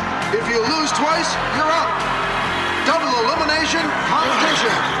competition. If you lose twice, you're out. Double elimination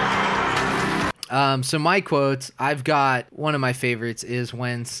competition. So my quotes, I've got one of my favorites is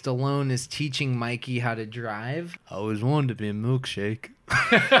when Stallone is teaching Mikey how to drive. I always wanted to be a milkshake.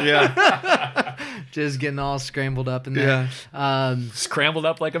 Yeah. Just getting all scrambled up in there. Scrambled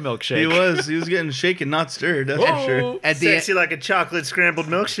up like a milkshake. He was getting shaken, not stirred. That's for sure. At the Sexy like a chocolate scrambled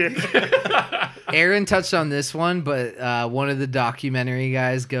milkshake. Aaron touched on this one, but one of the documentary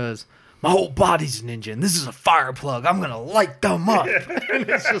guys goes, "My whole body's an engine. This is a fire plug. I'm gonna light them up." And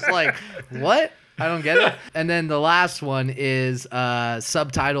it's just like, what? I don't get it. And then the last one is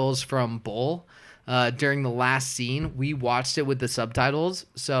subtitles from Bull. During the last scene, we watched it with the subtitles,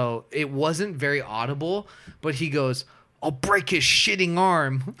 so it wasn't very audible, but he goes, "I'll break his shitting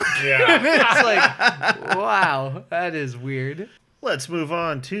arm." Yeah. It's like, wow, that is weird. Let's move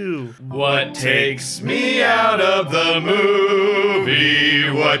on to What takes me out of the movie?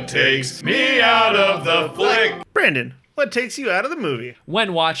 What takes me out of the flick? Brandon, what takes you out of the movie?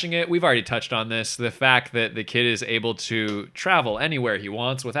 When watching it, we've already touched on this, the fact that the kid is able to travel anywhere he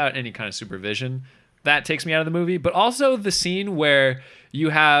wants without any kind of supervision. That takes me out of the movie. But also the scene where you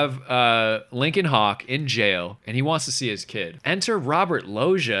have Lincoln Hawk in jail and he wants to see his kid. Enter Robert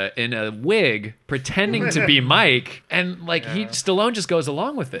Loggia in a wig pretending to be Mike, and Stallone just goes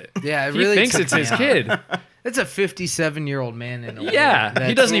along with it. Yeah, it he really thinks it's his kid. It's a 57-year-old man in a wig. Yeah,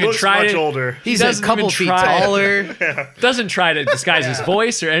 he doesn't even looks try much to. older. He's a couple feet taller. Doesn't try to disguise his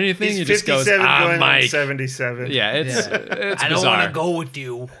voice or anything. He's he just goes, 57 going Mike. on 77. Yeah, it's I don't bizarre. want to go with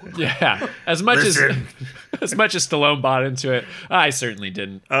you. Yeah, as much as Stallone bought into it, I certainly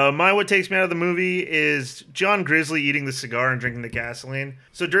didn't. What takes me out of the movie is John Grizzly eating the cigar and drinking the gasoline.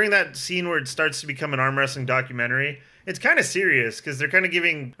 So during that scene where it starts to become an arm wrestling documentary, it's kind of serious because they're kind of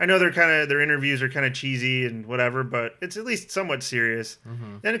giving. I know their interviews are kind of cheesy and whatever, but it's at least somewhat serious.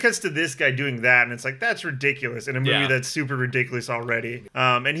 Mm-hmm. Then it cuts to this guy doing that, and it's like that's ridiculous in a movie that's super ridiculous already.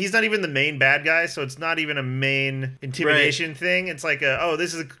 And he's not even the main bad guy, so it's not even a main intimidation thing. It's like,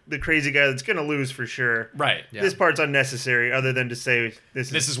 this is the crazy guy that's gonna lose for sure. Right. Yeah. This part's unnecessary, other than to say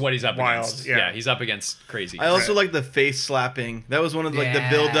this is what he's up wild. against. Yeah, he's up against crazy. I also like the face slapping. That was one of the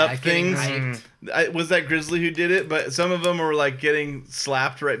build up things. Was that Grizzly who did it? But some of them were like getting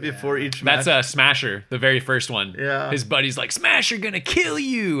slapped right before each match. That's Smasher, the very first one. Yeah. His buddy's like, "Smasher gonna kill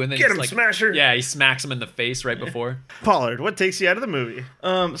you," and then Get he's him, like, Smasher. Yeah, he smacks him in the face right before. Pollard, what takes you out of the movie?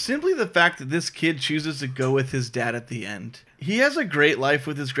 Simply the fact that this kid chooses to go with his dad at the end. He has a great life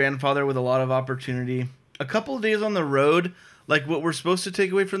with his grandfather with a lot of opportunity. A couple of days on the road, like what we're supposed to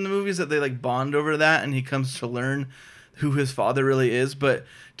take away from the movie is that they like bond over that and he comes to learn who his father really is. But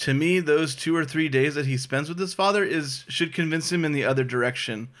to me, those 2 or 3 days that he spends with his father should convince him in the other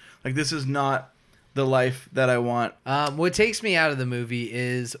direction. Like, this is not the life that I want. What takes me out of the movie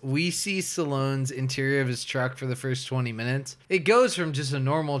is we see Stallone's interior of his truck for the first 20 minutes. It goes from just a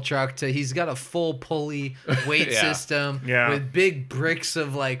normal truck to he's got a full pulley weight system with big bricks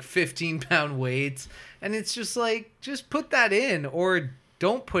of like 15-pound weights. And it's just like, just put that in or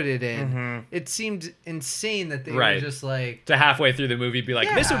don't put it in. Mm-hmm. It seemed insane that they were just like... To halfway through the movie be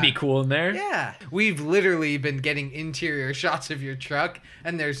like, this would be cool in there. Yeah. We've literally been getting interior shots of your truck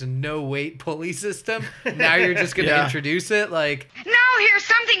and there's no weight pulley system. Now you're just going to introduce it like... Now here's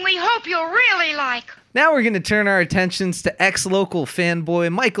something we hope you'll really like. Now we're going to turn our attentions to ex-local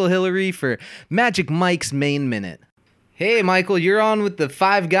fanboy Michael Hillary for Magic Mike's Main Minute. Hey, Michael, you're on with the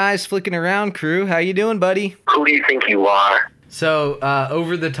Five Guys Flicking Around crew. How you doing, buddy? Who do you think you are? So,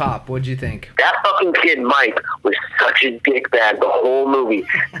 Over the Top, what'd you think? That fucking kid, Mike, was such a dickbag the whole movie.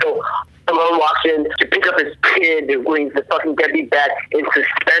 So, Stallone walks in to pick up his kid when he's the fucking deadbeat bag in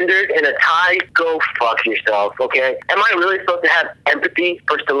suspenders and a tie. Go fuck yourself, okay? Am I really supposed to have empathy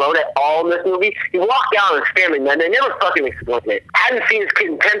for Stallone at all in this movie? He walked out on his family, man. They never fucking explained it. Hadn't seen his kid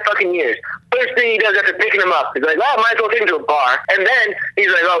in 10 fucking years. First thing he does after picking him up, he's like, oh, might as well take him to a bar. And then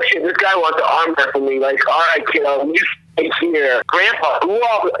he's like, oh shit, this guy wants to arm wrestle me. Like, all right, kiddo, you stay here. Grandpa,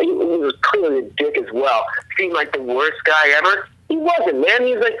 he was clearly a dick as well. Seemed like the worst guy ever. He wasn't, man.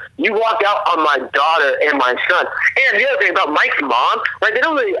 He's like, you walk out on my daughter and my son. And the other thing about Mike's mom, like, they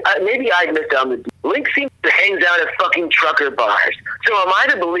don't really, maybe I missed out on the Link seems to hang out at fucking trucker bars. So am I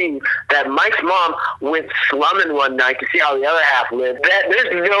to believe that Mike's mom went slumming one night to see how the other half lived? That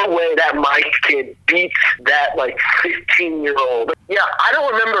there's no way that Mike's kid beats that, like, 15-year-old. Yeah, I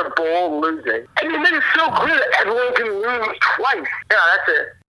don't remember Bull losing. I mean, it's so clear that everyone can lose twice. Yeah, that's it.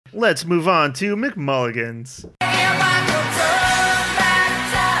 Let's move on to McMulligan's.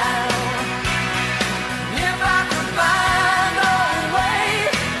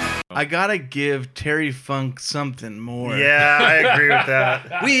 I gotta give Terry Funk something more. Yeah, I agree with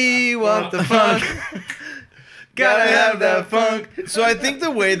that. We want the funk. Gotta have that funk. So I think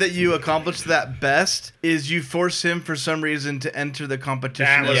the way that you accomplish that best is you force him for some reason to enter the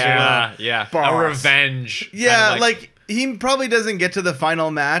competition as well. Yeah. A revenge. Yeah, kind of like he probably doesn't get to the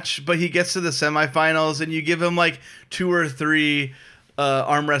final match, but he gets to the semifinals, and you give him like 2 or 3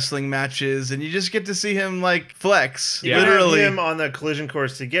 arm wrestling matches, and you just get to see him like flex. You Literally, have him on the collision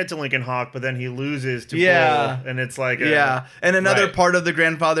course to get to Lincoln Hawk, but then he loses to Bull, and it's like and another part of the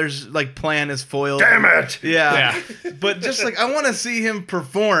grandfather's like plan is foiled. Damn it! Yeah. But just like I want to see him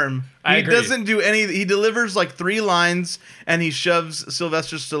perform. I He agree. doesn't do any. He delivers like 3 lines, and he shoves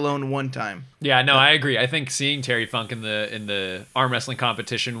Sylvester Stallone 1 time. Yeah, no, I agree. I think seeing Terry Funk in the arm wrestling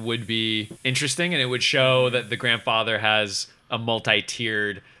competition would be interesting, and it would show that the grandfather has a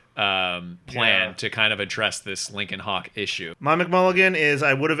multi-tiered plan to kind of address this Lincoln Hawk issue. My McMulligan is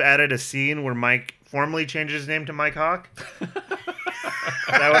I would have added a scene where Mike formally changes his name to Mike Hawk.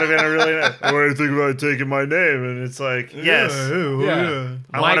 That would have been a really nice. What do you think about taking my name? And it's like, yes.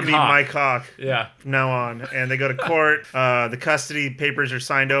 I want to be Mike Hawk from now on. And they go to court. The custody papers are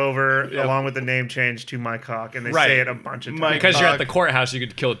signed over along with the name change to Mike Hawk. And they say it a bunch of times. Because you're at the courthouse, you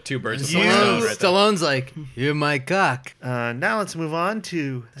could kill 2 birds with one stone. Stallone's like, you're Mike Hawk. Now let's move on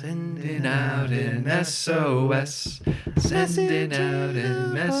to Sending out an SOS. Sending out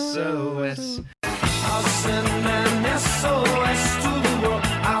an SOS. I'll send an SOS to the world.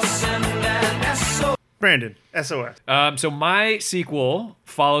 I'll send an SOS. Brandon, SOS. So my sequel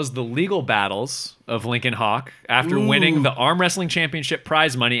follows the legal battles of Lincoln Hawk after winning the arm wrestling championship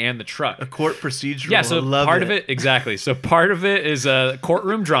prize money and the truck. A court procedural. Yeah, so part of it, exactly. So part of it is a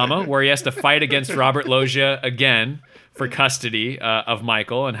courtroom drama where he has to fight against Robert Loggia again for custody of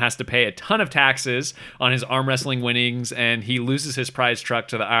Michael and has to pay a ton of taxes on his arm wrestling winnings, and he loses his prize truck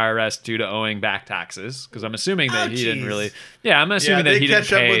to the IRS due to owing back taxes, because I'm assuming that he didn't really... Yeah, I'm assuming that he didn't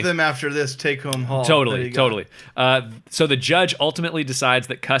pay... They catch up with him after this take-home haul. Totally. So the judge ultimately decides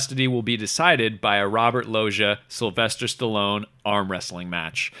that custody will be decided by a Robert Loggia, Sylvester Stallone arm wrestling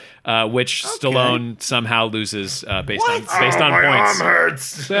match, which Stallone somehow loses based on points. Arm hurts.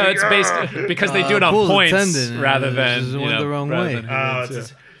 So it's based because they do it on points rather than went the wrong way.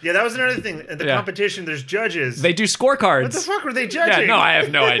 Yeah, that was another thing. In the competition, there's judges. They do scorecards. What the fuck were they judging? Yeah, no, I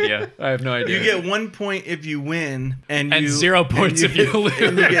have no idea. You get 1 point if you win, and 0 points if you lose.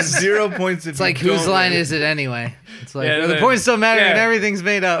 And you get 0 points if It's like, you don't whose line win. is it anyway? It's like, Yeah, the points don't matter and everything's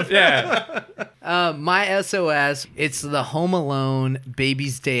made up. Yeah. My SOS, it's the Home Alone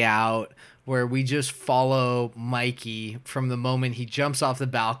Baby's Day Out, where we just follow Mikey from the moment he jumps off the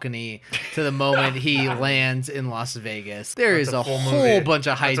balcony to the moment he lands in Las Vegas. There is a whole bunch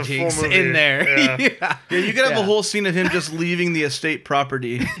of hijinks in there. Yeah, you could have a whole scene of him just leaving the estate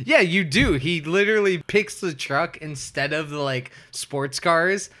property. Yeah, you do. He literally picks the truck instead of the like sports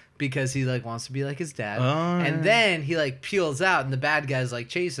cars because he like wants to be like his dad. And then he like peels out and the bad guys like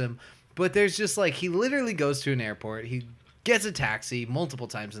chase him. But there's just like, he literally goes to an airport. He gets a taxi multiple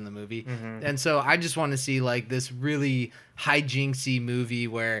times in the movie. And so I just want to see like this really hijinksy movie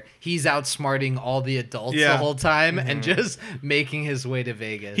where he's outsmarting all the adults the whole time and just making his way to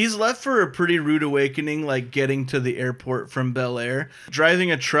Vegas. He's left for a pretty rude awakening, like getting to the airport from Bel Air.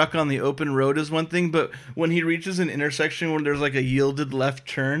 Driving a truck on the open road is one thing, but when he reaches an intersection where there's like a yielded left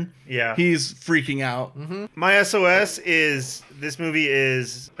turn, he's freaking out. My SOS is this movie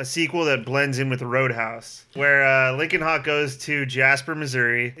is a sequel that blends in with Roadhouse, where Lincoln Hawk goes to Jasper,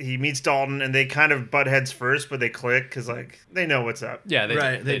 Missouri. He meets Dalton, and they kind of butt heads first, but they click because like they know what's up. Yeah,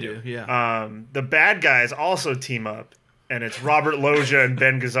 they do. Yeah. The bad guys also team up, and it's Robert Loggia and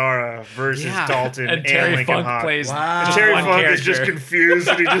Ben Gazzara versus Dalton and Terry Lincoln Funk Hawk. plays And Terry one Funk character. is just confused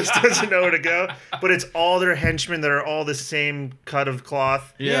and he just doesn't know where to go. But it's all their henchmen that are all the same cut of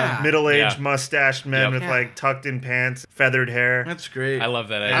cloth. Middle-aged, mustached men with like tucked-in pants, feathered hair. That's great. I love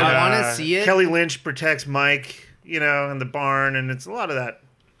that idea. I want to see it. Kelly Lynch protects Mike, in the barn, and it's a lot of that.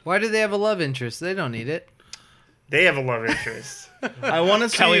 Why do they have a love interest? They don't need it. They have a love interest. I want to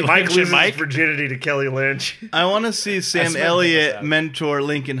see Kelly Mike Lynch loses and Mike. his virginity to Kelly Lynch. I want to see Sam Elliott mentor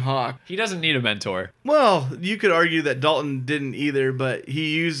Lincoln Hawk. He doesn't need a mentor. Well, you could argue that Dalton didn't either, but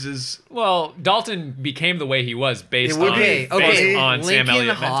he uses... Well, Dalton became the way he was based on Lincoln Sam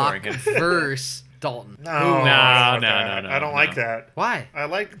Elliott Hawk mentoring him. versus Dalton. No, I don't like that. Why? I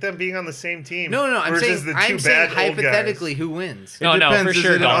like them being on the same team. No. I'm versus saying, the two I'm saying bad old hypothetically, guys. who wins? No, depends. for Is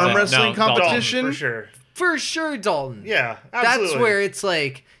sure. it an Dalton. arm wrestling Dalton. competition? For sure. For sure, Dalton. Yeah, absolutely. That's where it's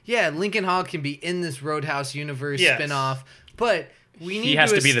like, Lincoln Hawk can be in this Roadhouse universe spinoff, but we need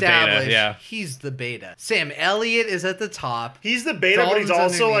to be the beta, establish he's the beta. Sam Elliott is at the top. He's the beta, Dalton's but he's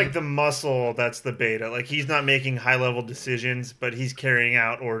also underneath. like the muscle that's the beta. Like he's not making high-level decisions, but he's carrying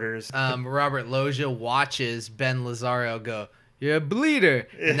out orders. Robert Loggia watches Ben Lazaro go, "You're a bleeder,"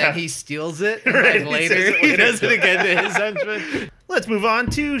 and then he steals it. And Right, then later, he does it again to his henchman. Let's move on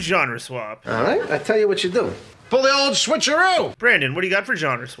to genre swap. All right, I tell you what you do. Pull the old switcheroo. Brandon, what do you got for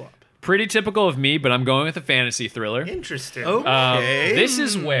genre swap? Pretty typical of me, but I'm going with a fantasy thriller. Interesting. Okay. This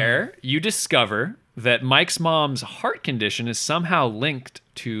is where you discover that Mike's mom's heart condition is somehow linked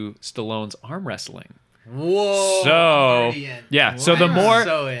to Stallone's arm wrestling. Whoa. So yeah, so the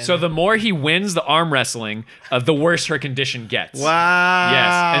more so the more he wins the arm wrestling, the worse her condition gets. Wow.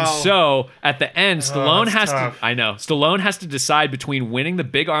 Yes, and so at the end, Stallone that's has tough. to. I know Stallone has to decide between winning the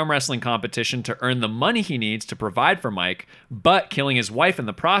big arm wrestling competition to earn the money he needs to provide for Mike, but killing his wife in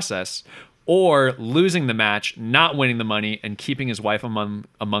the process, or losing the match, not winning the money, and keeping his wife among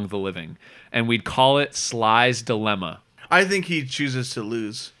the living. And we'd call it Sly's dilemma. I think he chooses to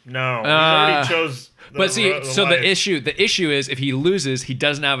lose. No, he already chose. But see, the issue is if he loses, he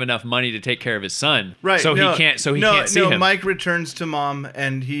doesn't have enough money to take care of his son. Right. So he can't see him. Mike returns to mom,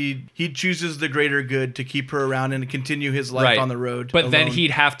 and he chooses the greater good to keep her around and continue his life on the road. But then alone.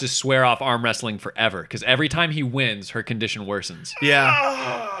 he'd have to swear off arm wrestling forever because every time he wins, her condition worsens. Yeah,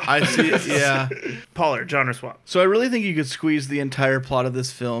 I see. Yeah, Pollard, genre swap. So I really think you could squeeze the entire plot of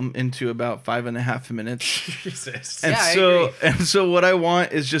this film into about 5.5 minutes. Jesus. And so what I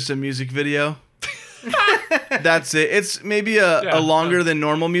want is just a music video. That's it. It's maybe a longer than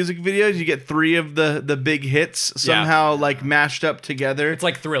normal music video. You get 3 of the big hits somehow like mashed up together. It's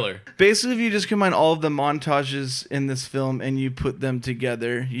like Thriller. Basically, if you just combine all of the montages in this film and you put them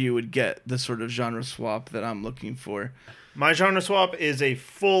together, you would get the sort of genre swap that I'm looking for. My genre swap is a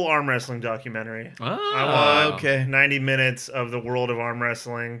full arm wrestling documentary. Oh, I want 90 minutes of the world of arm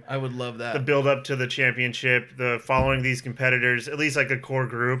wrestling. I would love that. The build up to the championship, the following these competitors, at least like a core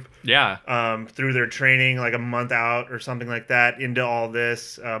group. Yeah. Through their training, like a month out or something like that, into all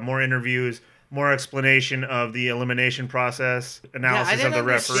this. More interviews, more explanation of the elimination process, analysis of the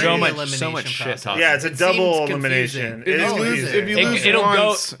referee. So much shit talking. Yeah, it's a double elimination. If you lose it'll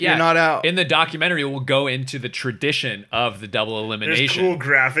once, you're not out. In the documentary, it will go into the tradition of the double elimination. There's cool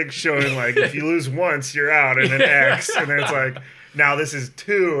graphics showing like if you lose once, you're out, and then X, and then it's like now this is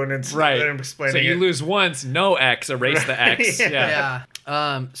 2, and it's right. I'm explaining. So you lose once, no X, erase the X. Yeah.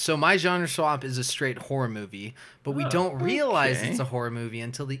 So my genre swap is a straight horror movie, but we don't realize it's a horror movie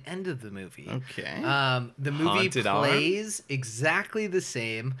until the end of the movie. Okay. The movie Haunted plays exactly the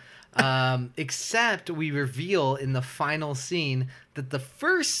same, except we reveal in the final scene that the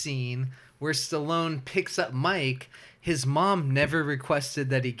first scene where Stallone picks up Mike, his mom never requested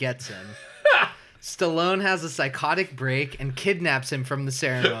that he gets him. Stallone has a psychotic break and kidnaps him from the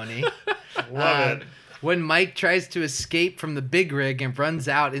ceremony. Love it. When Mike tries to escape from the big rig and runs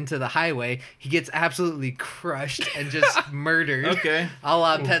out into the highway, he gets absolutely crushed and just murdered. Okay. A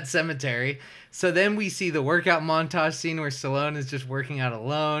la Pet Sematary. So then we see the workout montage scene where Stallone is just working out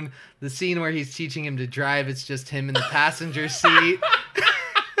alone. The scene where he's teaching him to drive, it's just him in the passenger seat.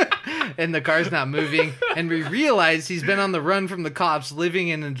 And the car's not moving. And we realize he's been on the run from the cops, living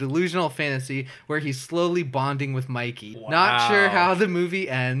in a delusional fantasy where he's slowly bonding with Mikey. Wow. Not sure how the movie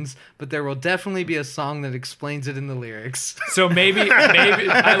ends, but there will definitely be a song that explains it in the lyrics. So maybe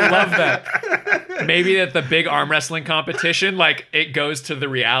I love that. Maybe at the big arm wrestling competition, like it goes to the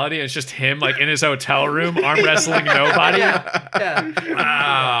reality. And it's just him like in his hotel room arm wrestling nobody. Yeah.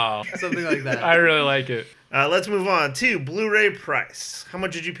 Wow. Something like that. I really like it. Let's move on to Blu-ray price. How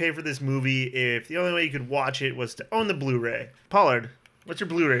much did you pay for this movie if the only way you could watch it was to own the Blu-ray? Pollard, what's your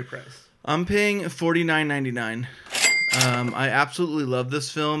Blu-ray price? I'm paying $49.99. I absolutely love this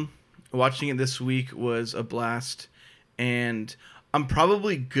film. Watching it this week was a blast. And I'm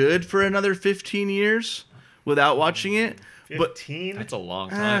probably good for another 15 years without watching it. 15? That's a long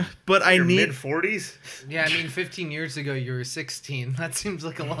time. But I Your need mid-40s? Yeah, I mean, 15 years ago, you were 16. That seems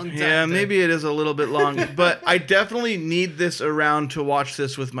like a long time. Yeah, maybe it is a little bit long. But I definitely need this around to watch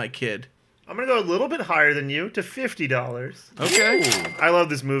this with my kid. I'm going to go a little bit higher than you to $50. Okay. Ooh. I love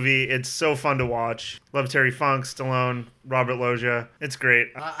this movie. It's so fun to watch. Love Terry Funk, Stallone, Robert Loggia. It's great.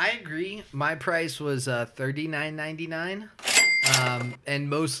 I agree. My price was $39.99. And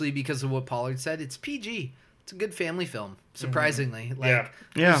mostly because of what Pollard said, it's PG. It's a good family film, surprisingly.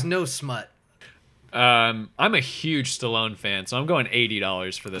 There's no smut. I'm a huge Stallone fan, so I'm going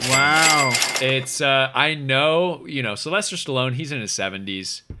 $80 for this. Wow. It's I know, Sylvester Stallone, he's in his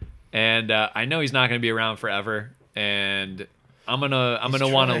 70s, and I know he's not going to be around forever, and I'm gonna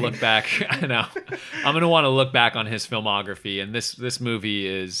want to look back. I know. I'm gonna want to look back on his filmography, and this movie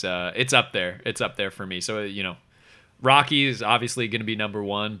is it's up there. It's up there for me. So Rocky is obviously going to be number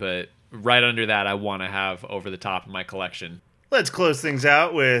 1, but right under that, I want to have Over the Top in my collection. Let's close things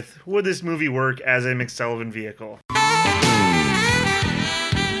out with, would this movie work as a McSullivan vehicle?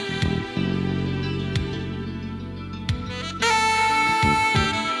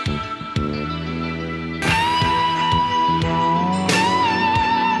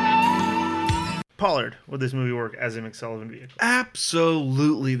 Pollard, would this movie work as a McSullivan vehicle?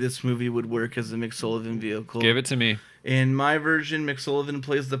 Absolutely, this movie would work as a McSullivan vehicle. Give it to me. In my version, McSullivan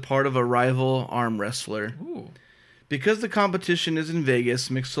plays the part of a rival arm wrestler. Ooh. Because the competition is in Vegas,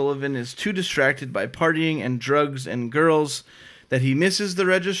 McSullivan is too distracted by partying and drugs and girls that he misses the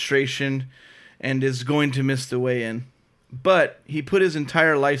registration and is going to miss the weigh-in. But he put his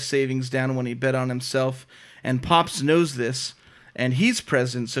entire life savings down when he bet on himself, and Pops knows this, and he's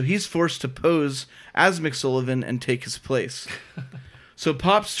present, so he's forced to pose as McSullivan and take his place. So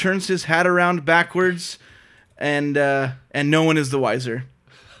Pops turns his hat around backwards, and no one is the wiser.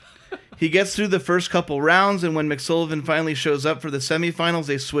 He gets through the first couple rounds, and when McSullivan finally shows up for the semifinals,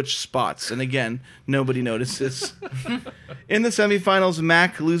 they switch spots. And again, nobody notices. In the semifinals,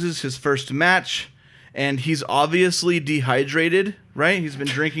 Mac loses his first match, and he's obviously dehydrated, right? He's been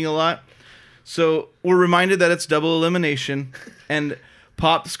drinking a lot. So we're reminded that it's double elimination, and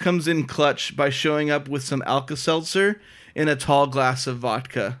Pops comes in clutch by showing up with some Alka-Seltzer in a tall glass of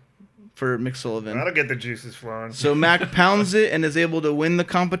vodka for McSullivan. That'll get the juices flowing. So Mac pounds it and is able to win the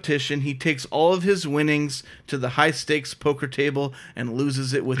competition. He takes all of his winnings to the high-stakes poker table and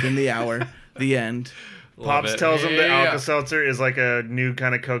loses it within the hour. The end. Pops tells him that Alka-Seltzer is like a new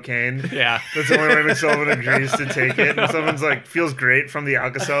kind of cocaine. Yeah. That's the only way McSullivan agrees to take it. And someone's like, feels great from the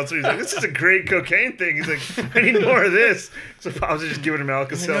Alka-Seltzer. He's like, this is a great cocaine thing. He's like, I need more of this. So Pops is just giving him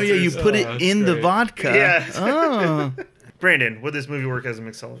Alka-Seltzer. Oh, yeah, you put it in the vodka. Yeah. Oh. Brandon, would this movie work as a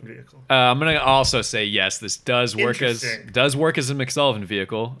McSullivan vehicle? I'm gonna also say yes. This does work as a Interesting. McSullivan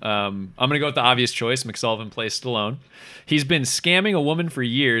vehicle. I'm gonna go with the obvious choice. McSullivan plays Stallone. He's been scamming a woman for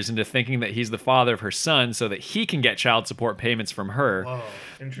years into thinking that he's the father of her son, so that he can get child support payments from her. Oh,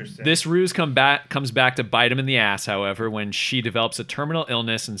 interesting. This ruse comes back to bite him in the ass, however, when she develops a terminal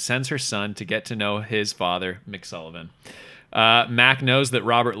illness and sends her son to get to know his father, McSullivan. Mac knows that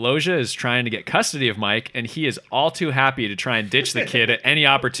Robert Loggia is trying to get custody of Mike, and he is all too happy to try and ditch the kid at any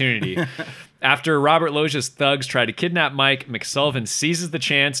opportunity. After Robert Loggia's thugs try to kidnap Mike, McSullivan seizes the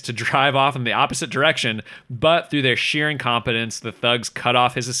chance to drive off in the opposite direction, but through their sheer incompetence, the thugs cut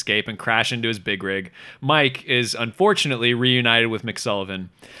off his escape and crash into his big rig. Mike is unfortunately reunited with McSullivan.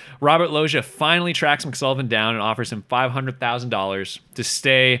 Robert Loggia finally tracks McSullivan down and offers him $500,000 to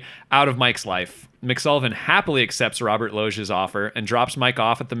stay out of Mike's life. McSullivan happily accepts Robert Loggia's offer and drops Mike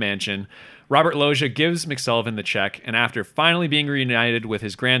off at the mansion. Robert Loggia gives McSullivan the check, and after finally being reunited with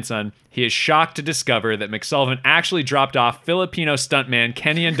his grandson, he is shocked to discover that McSullivan actually dropped off Filipino stuntman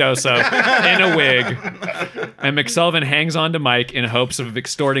Kenny Endoso in a wig. And McSullivan hangs on to Mike in hopes of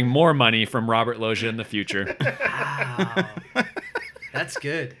extorting more money from Robert Loggia in the future. Wow. That's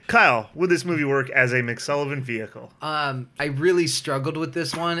good. Kyle, would this movie work as a McSullivan vehicle? I really struggled with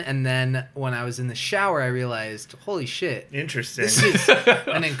this one, and then when I was in the shower, I realized, holy shit. Interesting. This is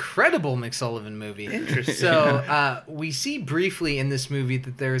an incredible McSullivan movie. Interesting. So we see briefly in this movie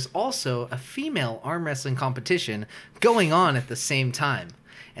that there's also a female arm wrestling competition going on at the same time.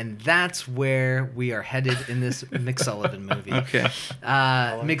 And that's where we are headed in this McSullivan movie. Okay.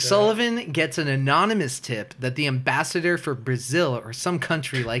 McSullivan gets an anonymous tip that the ambassador for Brazil or some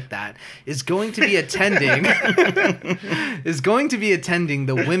country like that is going to be attending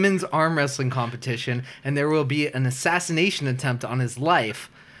the women's arm wrestling competition, and there will be an assassination attempt on his life.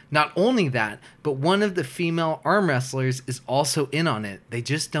 Not only that, but one of the female arm wrestlers is also in on it. They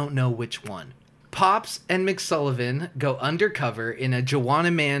just don't know which one. Pops and McSullivan go undercover in a Joanna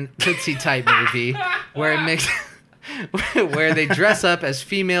Man Tootsie type movie where they dress up as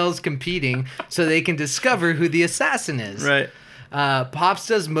females competing so they can discover who the assassin is. Right. Pops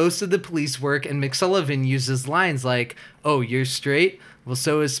does most of the police work, and McSullivan uses lines like, "Oh, you're straight? Well,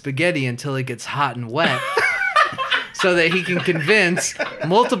 so is spaghetti until it gets hot and wet." So that he can convince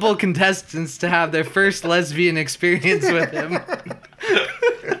multiple contestants to have their first lesbian experience with him.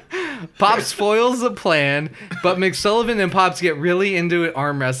 Pops foils the plan, but McSullivan and Pops get really into an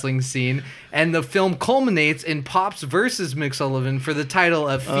arm wrestling scene, and the film culminates in Pops versus McSullivan for the title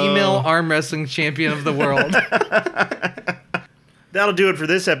of Female Arm Wrestling Champion of the World. That'll do it for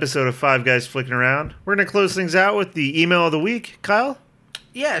this episode of Five Guys Flicking Around. We're going to close things out with the email of the week. Kyle?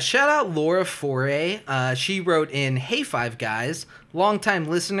 Yeah, shout out Laura Foray. She wrote in, "Hey, Five Guys. Longtime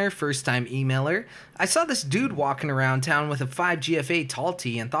listener, first-time emailer. I saw this dude walking around town with a 5 GFA tall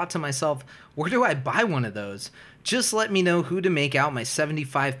tee and thought to myself, where do I buy one of those? Just let me know who to make out my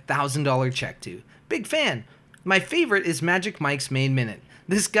 $75,000 check to. Big fan. My favorite is Magic Mike's Main Minute.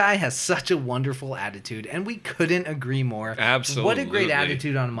 This guy has such a wonderful attitude, and we couldn't agree more. Absolutely. What a great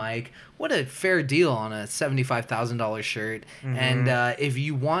attitude on mic. What a fair deal on a $75,000 shirt. Mhm. And if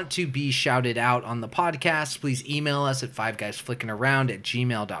you want to be shouted out on the podcast, please email us at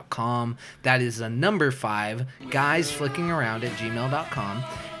 5guysflickingaround@gmail.com. That is a number 5, guysflickingaround@gmail.com.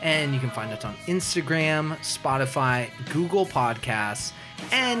 And you can find us on Instagram, Spotify, Google Podcasts,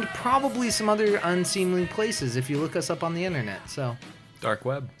 and probably some other unseemly places if you look us up on the internet. So, Dark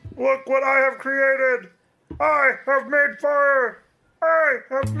web. Look what I have created! I have made fire! I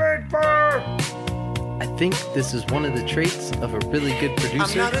have made fire! I think this is one of the traits of a really good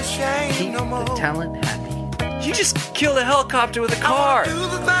producer. Keep the talent happy. You just killed a helicopter with a car.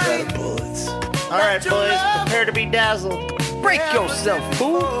 Bullets. All right, boys, prepare to be dazzled. Break yourself,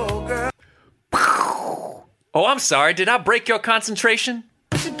 fool. Oh, I'm sorry. Did I break your concentration?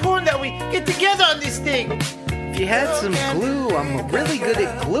 It's important that we get together on this thing. If you had some glue, I'm really good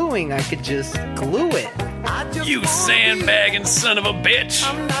at gluing. I could just glue it. You sandbagging son of a bitch.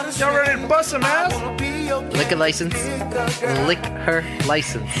 Y'all ready to bust some ass? Lick a license. Lick her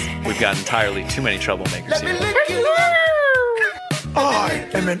license. We've got entirely too many troublemakers here. I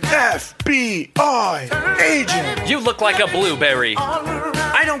am an FBI agent! You look like a blueberry.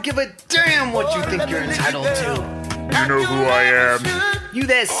 I don't give a damn what you think you're entitled to. You know who I am. You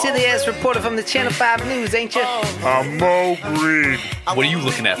that silly-ass reporter from the Channel 5 News, ain't you? I'm Mo Green. What are you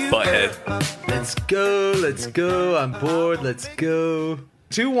looking at, butthead? Let's go. I'm bored. Let's go.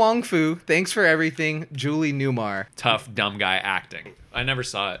 To Wong Fu, thanks for everything, Julie Newmar. Tough, dumb guy acting. I never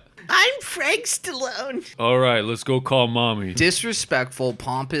saw it. I'm Frank Stallone. All right, let's go call mommy. Disrespectful,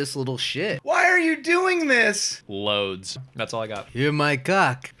 pompous little shit. Why are you doing this? Loads. That's all I got. You're my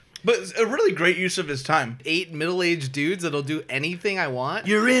cock. But it's a really great use of his time. 8 middle-aged dudes that'll do anything I want.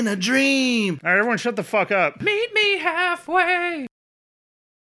 You're in a dream. All right, everyone shut the fuck up. Meet me halfway.